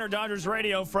 Charlie Steiner, Dodgers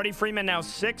Radio. Freddie Freeman now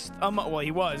sixth. Well,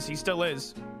 he was. He still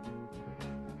is.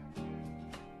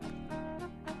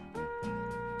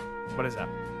 What is that?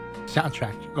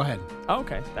 Soundtrack. Go ahead.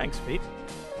 Okay. Thanks, Pete.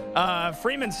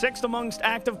 Freeman sixth amongst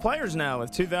active players now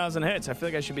with 2,000 hits. I feel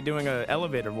like I should be doing an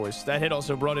elevator voice. That hit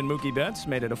also brought in Mookie Betts,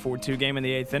 made it a 4-2 game in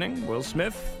the eighth inning. Will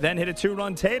Smith then hit a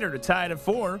 2-run tater to tie it at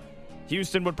 4.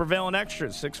 Houston would prevail in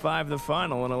extras, 6-5 the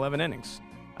final in 11 innings.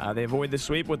 They avoid the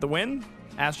sweep with the win.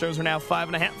 Astros are now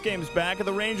 5.5 games back of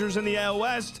the Rangers in the AL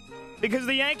West because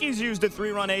the Yankees used a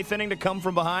 3-run eighth inning to come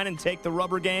from behind and take the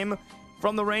rubber game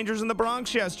from the Rangers in the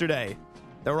Bronx yesterday.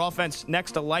 Their offense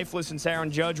next to lifeless since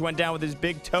Aaron Judge went down with his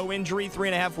big toe injury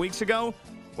 3.5 weeks ago,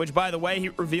 which, by the way, he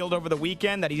revealed over the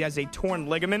weekend that he has a torn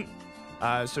ligament.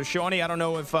 So, Shawnee, I don't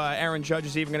know if Aaron Judge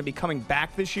is even going to be coming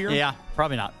back this year. Yeah,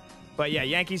 probably not. But, yeah,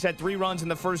 Yankees had 3 runs in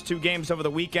the first 2 games over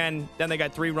the weekend. Then they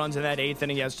got 3 runs in that eighth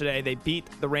inning yesterday. They beat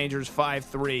the Rangers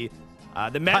 5-3.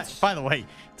 The Mets. By the way,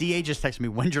 DA just texted me,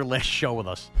 when's your last show with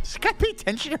us? Does this guy pay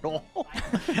attention at all?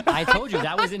 I told you,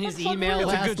 that was in his email last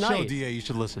night. It's a good show, DA. You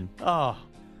should listen. Oh.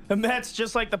 The Mets,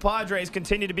 just like the Padres,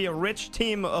 continue to be a rich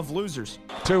team of losers.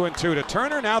 2-2 to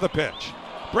Turner. Now the pitch.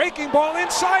 Breaking ball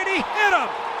inside. He hit him.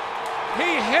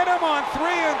 He hit him on 3-2,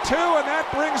 and that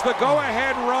brings the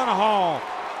go-ahead run home.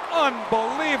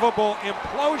 Unbelievable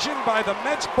implosion by the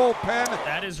Mets bullpen.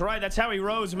 That is right. That's how he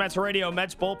rose. Mets Radio.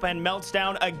 Mets bullpen melts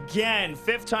down again.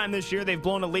 5th time this year they've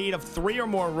blown a lead of 3 or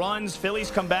more runs.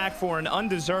 Phillies come back for an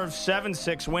undeserved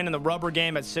 7-6 win in the rubber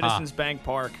game at Citizens Bank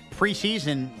Park.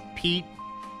 Preseason, Pete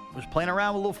was playing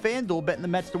around with a little FanDuel, betting the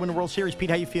Mets to win the World Series. Pete,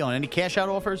 how you feeling? Any cash out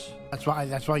offers? That's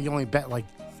why you only bet like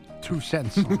 2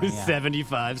 cents.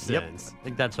 75 cents. Yep. I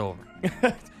think that's over.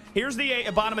 Here's the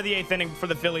bottom of the 8th inning for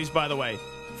the Phillies, by the way.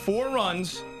 4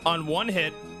 runs on 1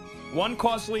 hit, 1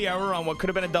 costly error on what could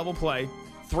have been a double play,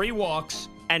 3 walks,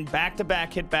 and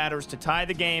back-to-back hit batters to tie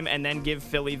the game and then give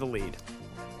Philly the lead.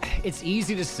 It's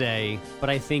easy to say, but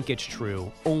I think it's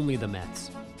true. Only the Mets.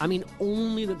 I mean,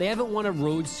 they haven't won a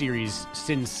road series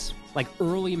since like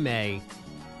early May.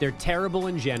 They're terrible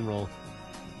in general,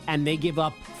 and they give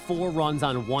up 4 runs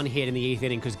on 1 hit in the 8th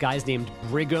inning because guys named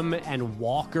Brigham and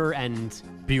Walker and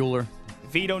Bueller.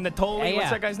 Vito Natoli, what's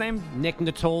that guy's name? Nick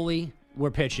Natoli were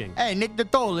pitching. Hey, Nick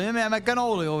Natoli, man, my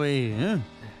cannoli over here.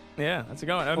 Yeah, that's a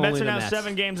good one. Mets are now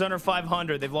 7 games under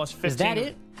 500. They've lost 15. Is that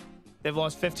it? They've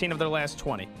lost 15 of their last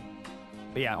 20.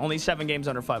 But yeah, only 7 games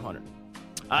under 500.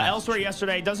 Elsewhere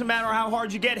yesterday, it doesn't matter how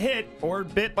hard you get hit or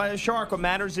bit by a shark. What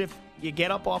matters if you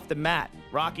get up off the mat.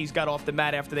 Rockies got off the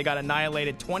mat after they got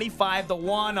annihilated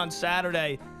 25-1 on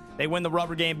Saturday. They win the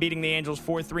rubber game, beating the Angels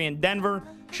 4-3 in Denver.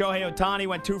 Shohei Ohtani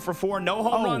went 2 for 4. No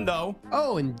home run, though.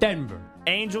 Oh, in Denver.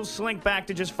 Angels slink back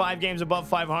to just 5 games above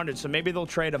 500, so maybe they'll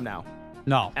trade him now.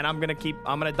 No. And I'm gonna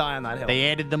die on that hill. They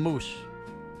added the Moose.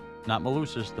 Not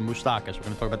Malusis, the Moustakas. We're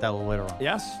going to talk about that a little later on.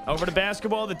 Yes. Over to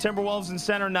basketball. The Timberwolves and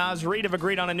center Naz Reid have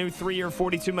agreed on a new 3-year,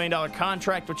 $42 million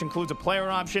contract, which includes a player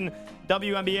option.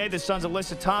 WNBA, the Suns'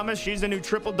 Alyssa Thomas. She's the new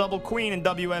triple-double queen in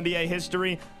WNBA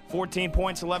history. 14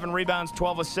 points, 11 rebounds,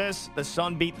 12 assists. The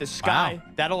Sun beat the Sky.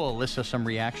 Wow. That'll elicit some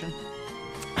reaction.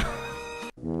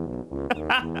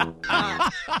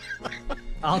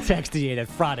 I'll text you that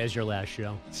Friday's your last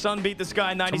show. Sun beat the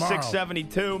Sky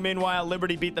 96-72. Meanwhile,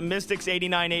 Liberty beat the Mystics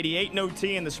 89-88. No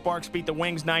T, and the Sparks beat the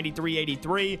Wings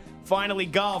 93-83. Finally,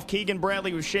 golf. Keegan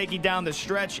Bradley was shaky down the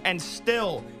stretch, and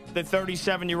still the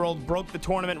 37-year-old broke the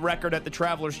tournament record at the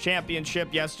Travelers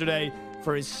Championship yesterday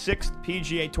for his 6th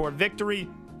PGA Tour victory.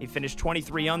 He finished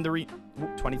 23 under,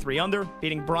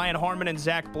 beating Brian Harmon and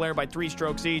Zach Blair by 3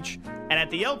 strokes each. And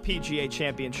at the LPGA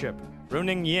Championship,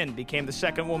 Runing Yin became the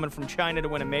second woman from China to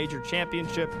win a major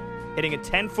championship, hitting a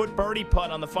 10-foot birdie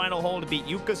putt on the final hole to beat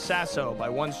Yuka Sasso by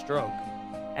 1 stroke.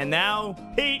 And now,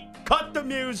 Pete, cut the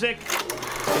music.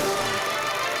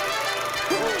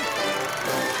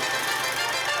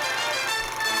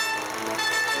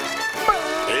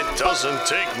 It doesn't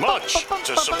take much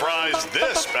to surprise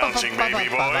this bouncing baby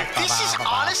boy. This is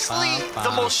honestly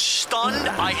the most stunned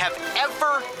I have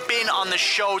ever been on the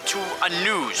show to a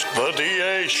news. The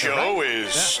DA show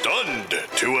is stunned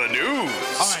to a news.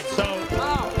 All right, so...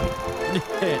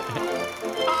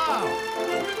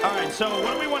 All right, so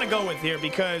what do we want to go with here?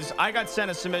 Because I got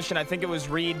sent a submission. I think it was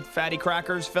Reed Fatty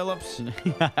Crackers Phillips.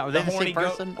 Are they the same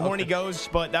person? Horny Goes,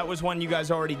 but that was one you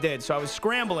guys already did. So I was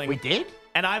scrambling. We did?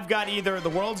 And I've got either the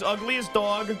world's ugliest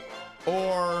dog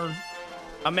or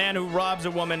a man who robs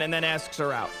a woman and then asks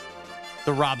her out.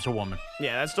 The robs a woman.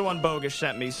 Yeah, that's the one Bogish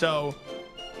sent me. So,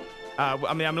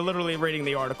 I'm literally reading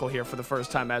the article here for the first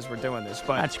time as we're doing this.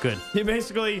 But that's good.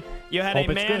 You had a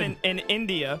man in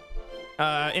Indiana,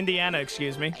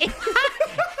 excuse me.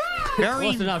 Very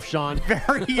close enough, Sean.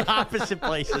 Very opposite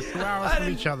places. 2 hours from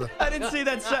each other. I didn't see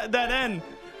that end.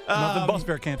 Nothing Bus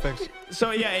Bear can't fix.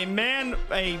 So yeah, a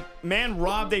man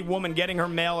robbed a woman getting her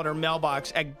mail at her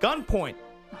mailbox at gunpoint.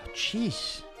 Oh,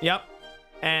 jeez. Yep.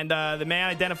 And the man,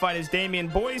 identified as Damian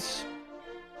Boyce,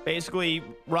 basically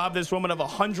robbed this woman of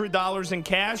 $100 in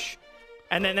cash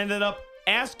and then ended up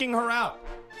asking her out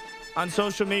on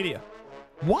social media.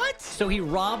 What? So he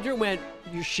robbed her, went,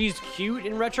 she's cute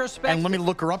in retrospect? And let me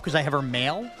look her up because I have her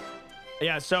mail.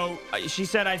 Yeah, so she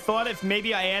said, I thought if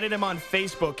maybe I added him on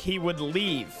Facebook, he would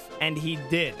leave. And he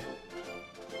did.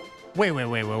 Wait,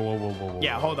 whoa.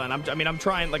 Yeah, hold on. I'm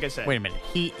trying, like I said. Wait a minute.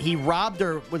 He robbed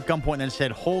her with gunpoint and then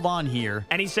said, hold on here.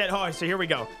 And he said, so here we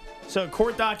go. So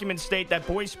court documents state that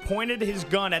Boyce pointed his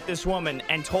gun at this woman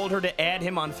and told her to add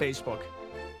him on Facebook.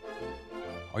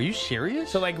 Are you serious?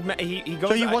 So like he goes.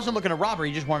 So he wasn't looking to rob her.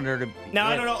 He just wanted her to. No,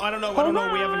 I don't know.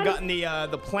 We haven't gotten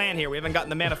the plan here. We haven't gotten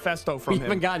the manifesto from him. We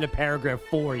haven't gotten to paragraph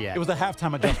 4 yet. It was a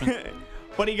halftime adjustment.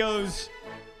 But he goes.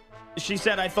 She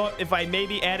said, I thought if I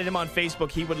maybe added him on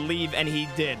Facebook, he would leave, and he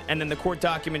did. And then the court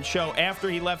documents show after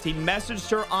he left, he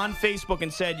messaged her on Facebook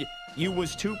and said, "You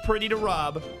was too pretty to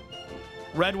rob."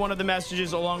 Read one of the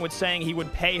messages along with saying he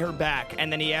would pay her back, and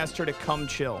then he asked her to come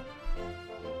chill.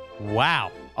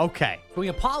 Wow. Okay. We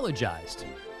apologized.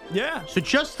 Yeah. So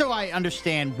just so I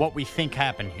understand what we think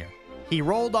happened here, he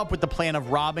rolled up with the plan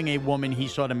of robbing a woman he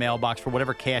saw at a mailbox for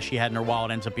whatever cash she had in her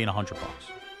wallet. Ends up being $100.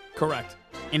 Correct.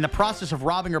 In the process of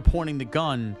robbing her, pointing the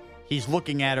gun, he's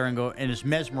looking at her and is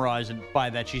mesmerized by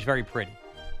that. She's very pretty.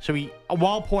 So he,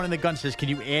 while pointing the gun, says, "Can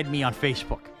you add me on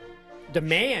Facebook?"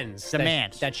 Demands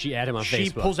that she add him on Facebook. She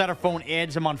pulls out her phone,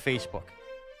 adds him on Facebook.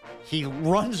 He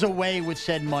runs away with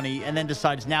said money and then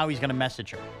decides now he's going to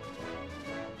message her.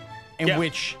 In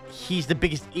which he's the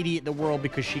biggest idiot in the world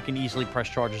because she can easily press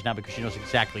charges now because she knows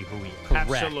exactly who he is.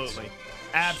 Correct.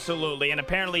 Absolutely. And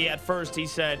apparently at first he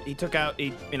said he took out,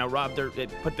 robbed her,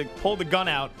 pulled the gun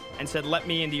out and said, "Let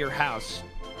me into your house."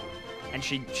 And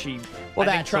she tried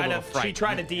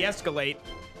to de-escalate.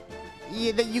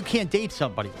 Yeah, you can't date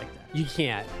somebody like that. You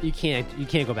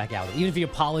can't go back out. Even if he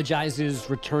apologizes,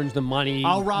 returns the money.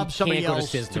 I'll rob somebody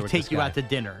else to take you out to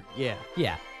dinner. Yeah.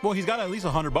 Yeah. Well, he's got at least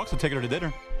 $100 to take her to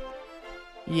dinner.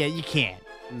 Yeah, you can't.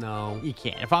 No. You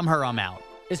can't. If I'm her, I'm out.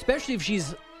 Especially if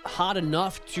she's hot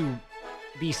enough to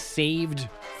be saved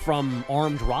from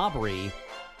armed robbery.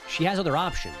 She has other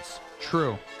options.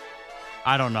 True.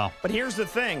 I don't know. But here's the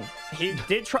thing. He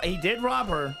did rob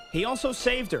her. He also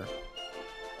saved her.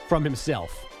 From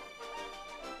himself.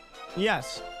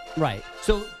 Yes. Right.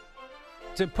 So,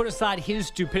 to put aside his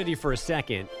stupidity for a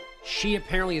second, she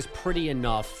apparently is pretty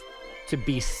enough to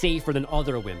be safer than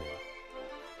other women.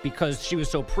 Because she was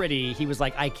so pretty, he was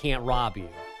like, "I can't rob you."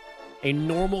 A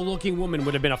normal-looking woman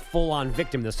would have been a full-on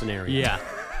victim in this scenario. Yeah.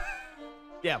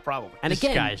 Yeah, probably. And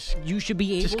again, you should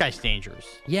be able... This guy's dangerous.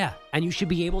 Yeah, and you should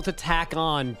be able to tack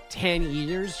on 10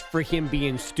 years for him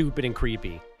being stupid and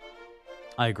creepy.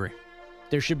 I agree.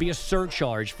 There should be a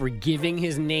surcharge for giving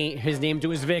his name to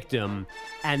his victim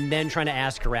and then trying to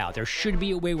ask her out. There should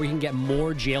be a way where he can get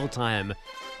more jail time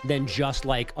than just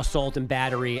like assault and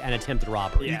battery and attempted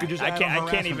robbery. Yeah, You could just I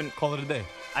can't even call it a day.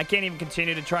 I can't even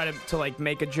continue to try to like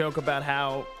make a joke about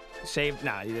how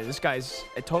this guy's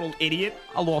a total idiot.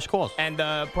 A lost cause. And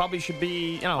probably should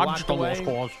be, I'm locked just a away. lost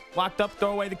cause. Locked up,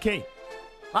 throw away the key.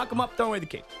 Lock him up, throw away the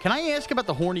key. Can I ask about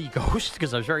the horny ghost?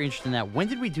 Because I was very interested in that. When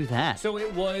did we do that? So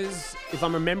it was, if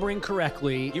I'm remembering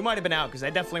correctly... You might have been out because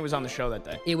I definitely was on the show that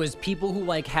day. It was people who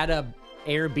like had a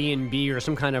Airbnb or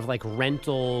some kind of like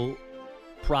rental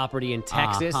property in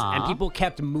Texas, and people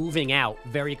kept moving out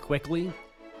very quickly.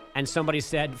 And somebody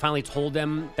finally told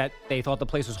them that they thought the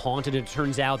place was haunted. It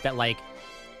turns out that like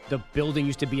the building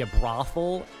used to be a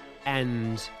brothel,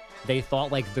 and they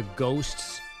thought like the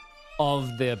ghosts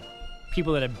of the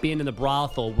people that had been in the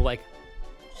brothel were like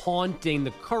haunting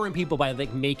the current people by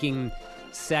like making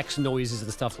sex noises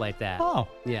and stuff like that. Oh,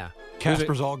 yeah.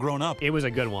 Casper's all grown up. It was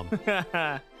a good one. Okay.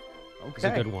 It was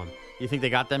a good one. You think they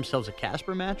got themselves a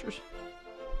Casper mattress?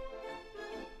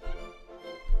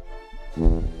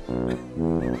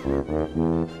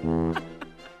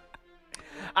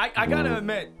 I gotta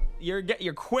admit,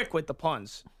 you're quick with the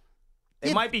puns.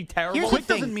 They might be terrible. Quick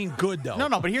doesn't mean good, though. No,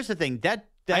 but here's the thing. That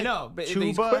I know, but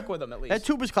he's quick with them at least. That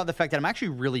tuba's called the fact that I'm actually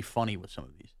really funny with some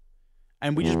of these.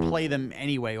 And we just play them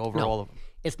anyway over all of them.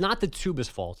 It's not the tuba's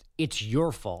fault. It's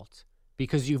your fault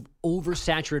because you've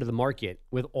oversaturated the market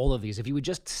with all of these. If you would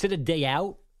just sit a day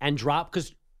out and drop,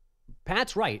 because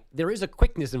Pat's right, there is a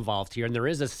quickness involved here and there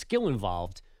is a skill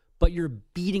involved, but you're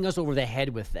beating us over the head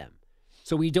with them.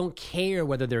 So we don't care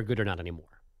whether they're good or not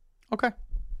anymore. Okay.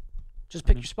 Just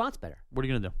pick your spots better. What are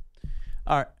you going to do?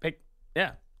 All right.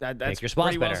 That's pick your spots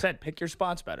pretty well better. said. Pick your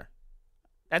spots better.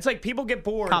 That's like people get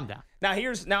bored. Calm down.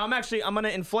 Now I'm going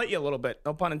to inflate you a little bit.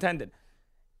 No pun intended.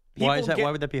 Why is that?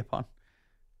 Why would that be a pun?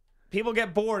 People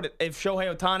get bored if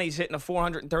Shohei Ohtani's hitting a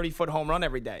 430-foot home run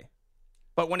every day.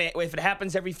 But if it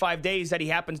happens every 5 days that he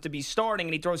happens to be starting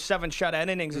and he throws 7 shutout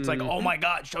innings, it's like, oh my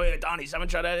God, Shohei Ohtani, 7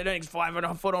 shutout innings,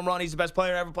 500-foot home run. He's the best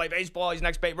player to ever play baseball. He's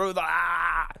next Babe Ruth.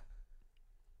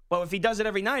 Well, if he does it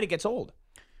every night, it gets old.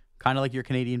 Kind of like your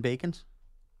Canadian bacons?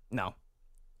 No.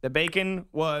 The bacon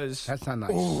was... That's not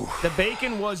nice. Ooh. The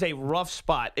bacon was a rough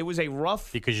spot. It was a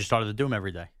rough... Because you started to do them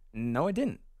every day. No, I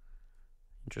didn't.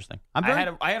 Interesting. I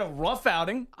had a rough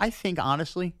outing. I think,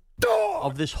 honestly,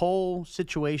 of this whole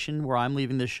situation where I'm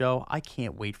leaving this show, I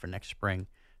can't wait for next spring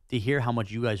to hear how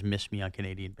much you guys miss me on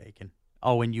Canadian bacon.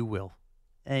 Oh, and you will.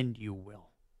 And you will.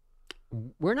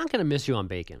 We're not going to miss you on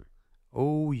bacon.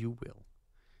 Oh, you will.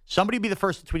 Somebody be the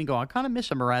first to tweet and go, I kind of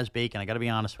miss a Mraz bacon. I got to be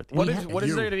honest with you. What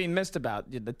is there to be missed about?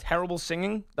 The terrible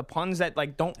singing? The puns that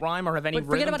like don't rhyme or have any But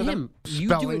forget rhythm about to them? him.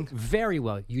 You do it very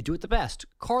well. You do it the best.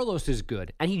 Carlos is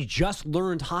good, and he just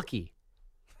learned hockey.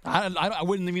 I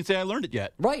wouldn't even say I learned it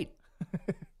yet. Right.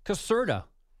 Caserta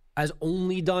has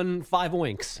only done 5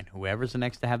 oinks. And whoever's the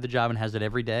next to have the job and has it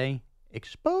every day,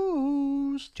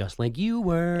 exposed. Just like you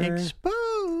were.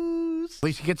 Exposed. At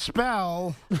least you get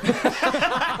spell.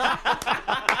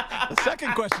 The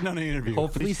second question on the interview.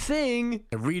 Hopefully sing.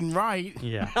 Read and write.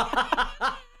 Yeah.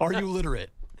 Are you literate?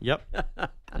 Yep.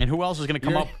 And who else is going to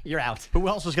come up? You're out. Who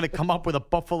else is going to come up with a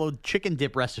buffalo chicken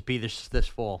dip recipe this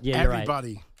fall? Yeah, you're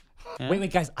Everybody. right.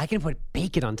 Wait, guys. I can put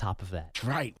bacon on top of that. That's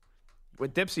right.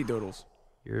 With Dipsy Doodles.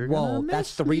 Whoa,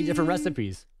 that's 3 different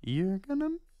recipes. You're going to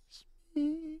miss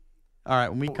me. All right,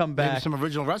 when we come back. Maybe some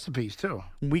original recipes, too.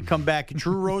 When we come back,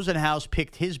 Drew Rosenhaus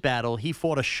picked his battle. He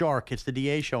fought a shark. It's the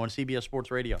DA show on CBS Sports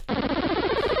Radio.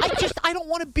 I don't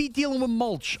want to be dealing with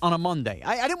mulch on a Monday.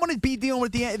 I didn't want to be dealing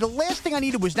with the last thing I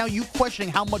needed was now you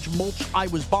questioning how much mulch I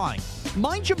was buying.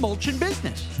 Mind your mulching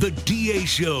business. The DA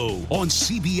Show on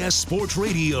CBS Sports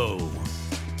Radio.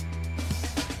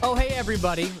 Oh, hey,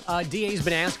 everybody. DA's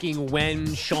been asking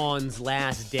when Sean's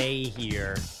last day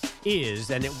here is,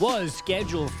 and it was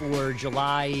scheduled for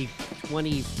July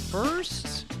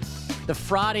 21st? The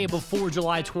Friday before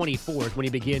July 24th when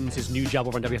he begins his new job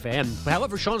over on WFAN.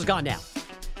 However, Sean's gone now.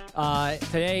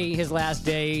 Today, his last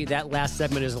day. That last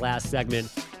segment is the last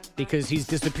segment because he's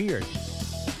disappeared.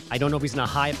 I don't know if he's in a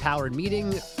high-powered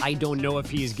meeting. I don't know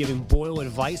if he's giving Boyle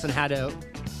advice on how to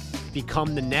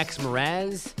become the next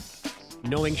Mraz.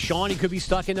 Knowing Sean, he could be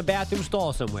stuck in a bathroom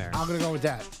stall somewhere. I'm going to go with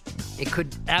that. It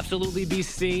could absolutely be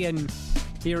C, and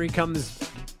here he comes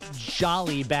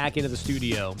jolly back into the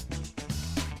studio.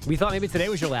 We thought maybe today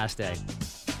was your last day.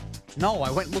 No,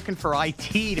 I went looking for IT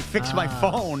to fix my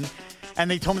phone. And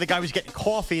they told me the guy was getting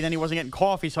coffee, then he wasn't getting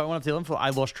coffee, so I went up to the info.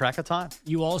 I lost track of time.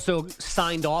 You also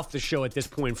signed off the show at this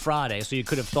point Friday, so you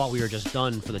could have thought we were just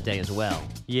done for the day as well.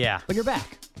 Yeah. But you're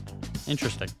back.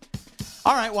 Interesting.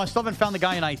 All right, well, I still haven't found the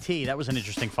guy in IT. That was an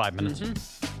interesting 5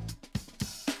 minutes.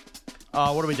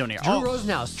 What are we doing here? Drew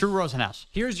Rosenhaus. Drew Rosenhaus.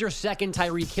 Here's your second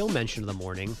Tyreek Hill mention of the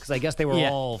morning, because I guess they were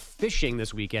all fishing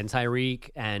this weekend, Tyreek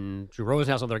and Drew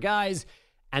Rosenhaus and other guys,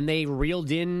 and they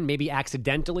reeled in, maybe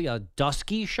accidentally, a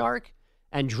dusky shark,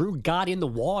 and Drew got in the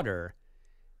water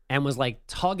and was like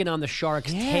tugging on the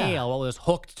shark's tail while it was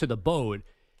hooked to the boat,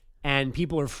 and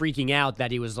people were freaking out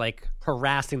that he was like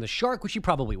harassing the shark, which he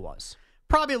probably was.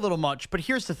 Probably a little much, but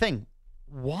here's the thing.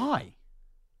 Why?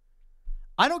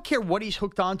 I don't care what he's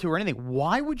hooked onto or anything.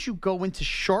 Why would you go into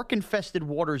shark-infested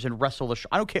waters and wrestle a shark?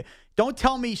 I don't care. Don't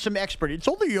tell me some expert. It's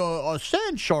only a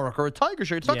sand shark or a tiger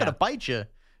shark. It's not going to bite you.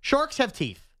 Sharks have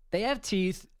teeth. They have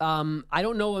teeth. I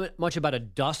don't know much about a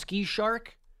dusky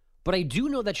shark, but I do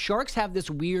know that sharks have this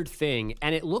weird thing,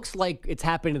 and it looks like it's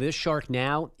happening to this shark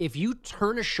now. If you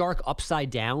turn a shark upside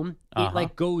down, it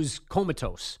like goes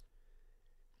comatose.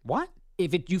 What?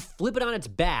 If you flip it on its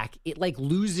back, it like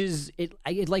loses it.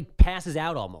 It like passes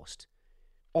out almost.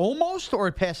 Almost, or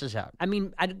it passes out? I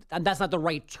mean, that's not the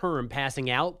right term,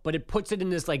 passing out, but it puts it in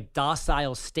this like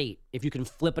docile state. If you can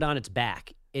flip it on its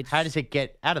back, how does it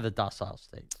get out of the docile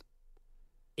state?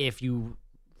 If you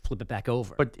flip it back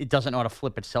over, but it doesn't know how to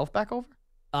flip itself back over.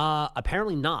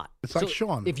 Apparently not. It's like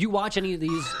Sean. If you watch any of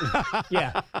these,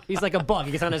 he's like a bug.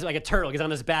 He gets on like a turtle. He gets on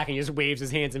his back and he just waves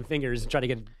his hands and fingers and try to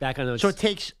get back on those. So it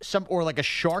takes or like a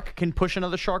shark can push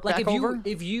another shark back over?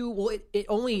 It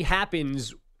only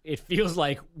happens, it feels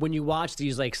like, when you watch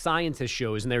these like scientist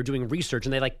shows and they're doing research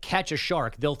and they like catch a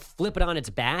shark, they'll flip it on its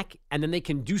back and then they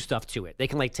can do stuff to it. They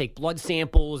can like take blood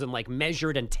samples and like measure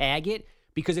it and tag it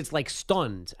because it's like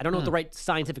stunned. I don't know what the right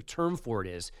scientific term for it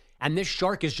is. And this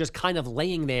shark is just kind of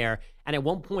laying there, and at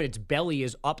one point its belly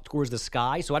is up towards the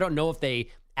sky. So I don't know if they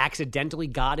accidentally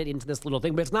got it into this little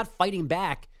thing, but it's not fighting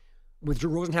back with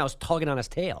Drew Rosenhaus tugging on his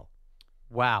tail.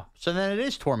 Wow. So then it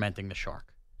is tormenting the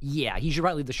shark. Yeah, he should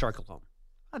probably leave the shark alone.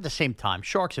 At the same time,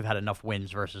 sharks have had enough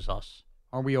wins versus us.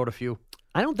 Aren't we owed a few?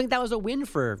 I don't think that was a win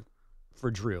for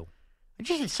Drew.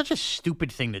 It's such a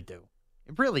stupid thing to do.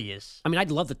 It really is. I mean,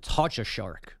 I'd love to touch a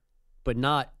shark, but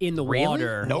not in the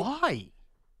water. No. Why?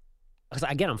 Because,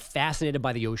 again, I'm fascinated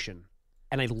by the ocean,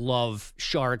 and I love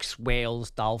sharks, whales,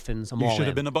 dolphins. You should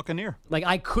have been a Buccaneer. Like,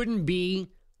 I couldn't be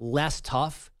less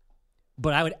tough,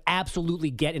 but I would absolutely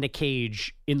get in a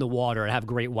cage in the water and have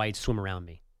great whites swim around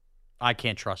me. I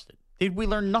can't trust it. Did we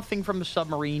learn nothing from the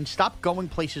submarine? Stop going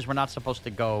places we're not supposed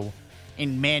to go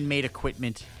in man-made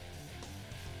equipment.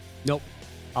 Nope.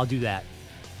 I'll do that.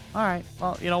 All right.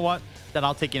 Well, you know what? Then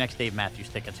I'll take your next Dave Matthews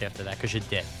tickets after that because you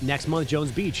did. Next month,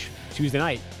 Jones Beach, Tuesday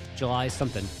night. July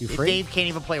something. You free? Dave can't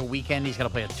even play a weekend. He's got to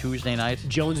play a Tuesday night.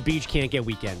 Jones Beach can't get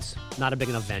weekends. Not a big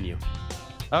enough venue.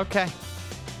 Okay.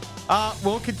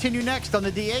 We'll continue next on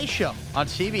the DA Show on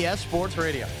CBS Sports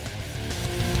Radio.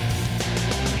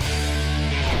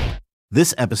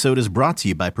 This episode is brought to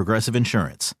you by Progressive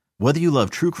Insurance. Whether you love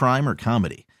true crime or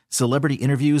comedy, celebrity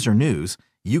interviews or news,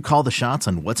 you call the shots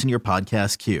on what's in your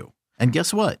podcast queue. And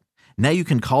guess what? Now you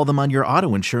can call them on your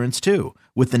auto insurance too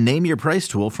with the Name Your Price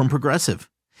tool from Progressive.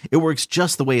 It works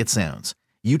just the way it sounds.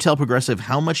 You tell Progressive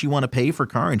how much you want to pay for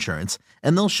car insurance,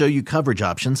 and they'll show you coverage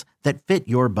options that fit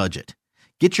your budget.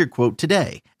 Get your quote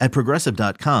today at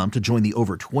Progressive.com to join the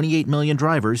over 28 million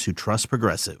drivers who trust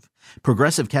Progressive.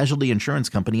 Progressive Casualty Insurance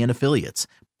Company and Affiliates.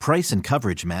 Price and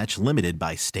coverage match limited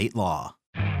by state law.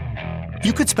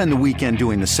 You could spend the weekend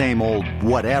doing the same old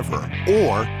whatever,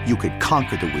 or you could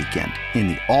conquer the weekend in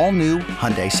the all-new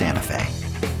Hyundai Santa Fe.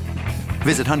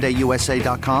 Visit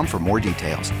HyundaiUSA.com for more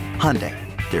details. Hyundai,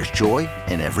 there's joy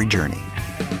in every journey.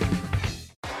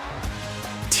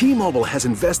 T-Mobile has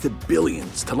invested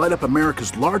billions to light up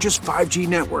America's largest 5G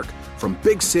network, from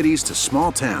big cities to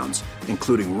small towns,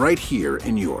 including right here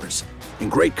in yours. And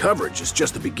great coverage is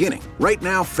just the beginning. Right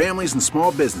now, families and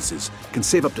small businesses can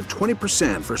save up to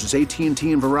 20% versus AT&T and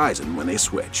Verizon when they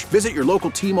switch. Visit your local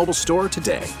T-Mobile store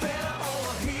today.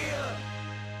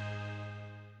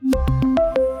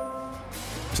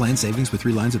 Plan savings with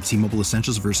 3 lines of T-Mobile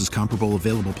Essentials versus comparable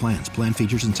available plans. Plan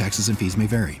features and taxes and fees may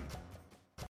vary.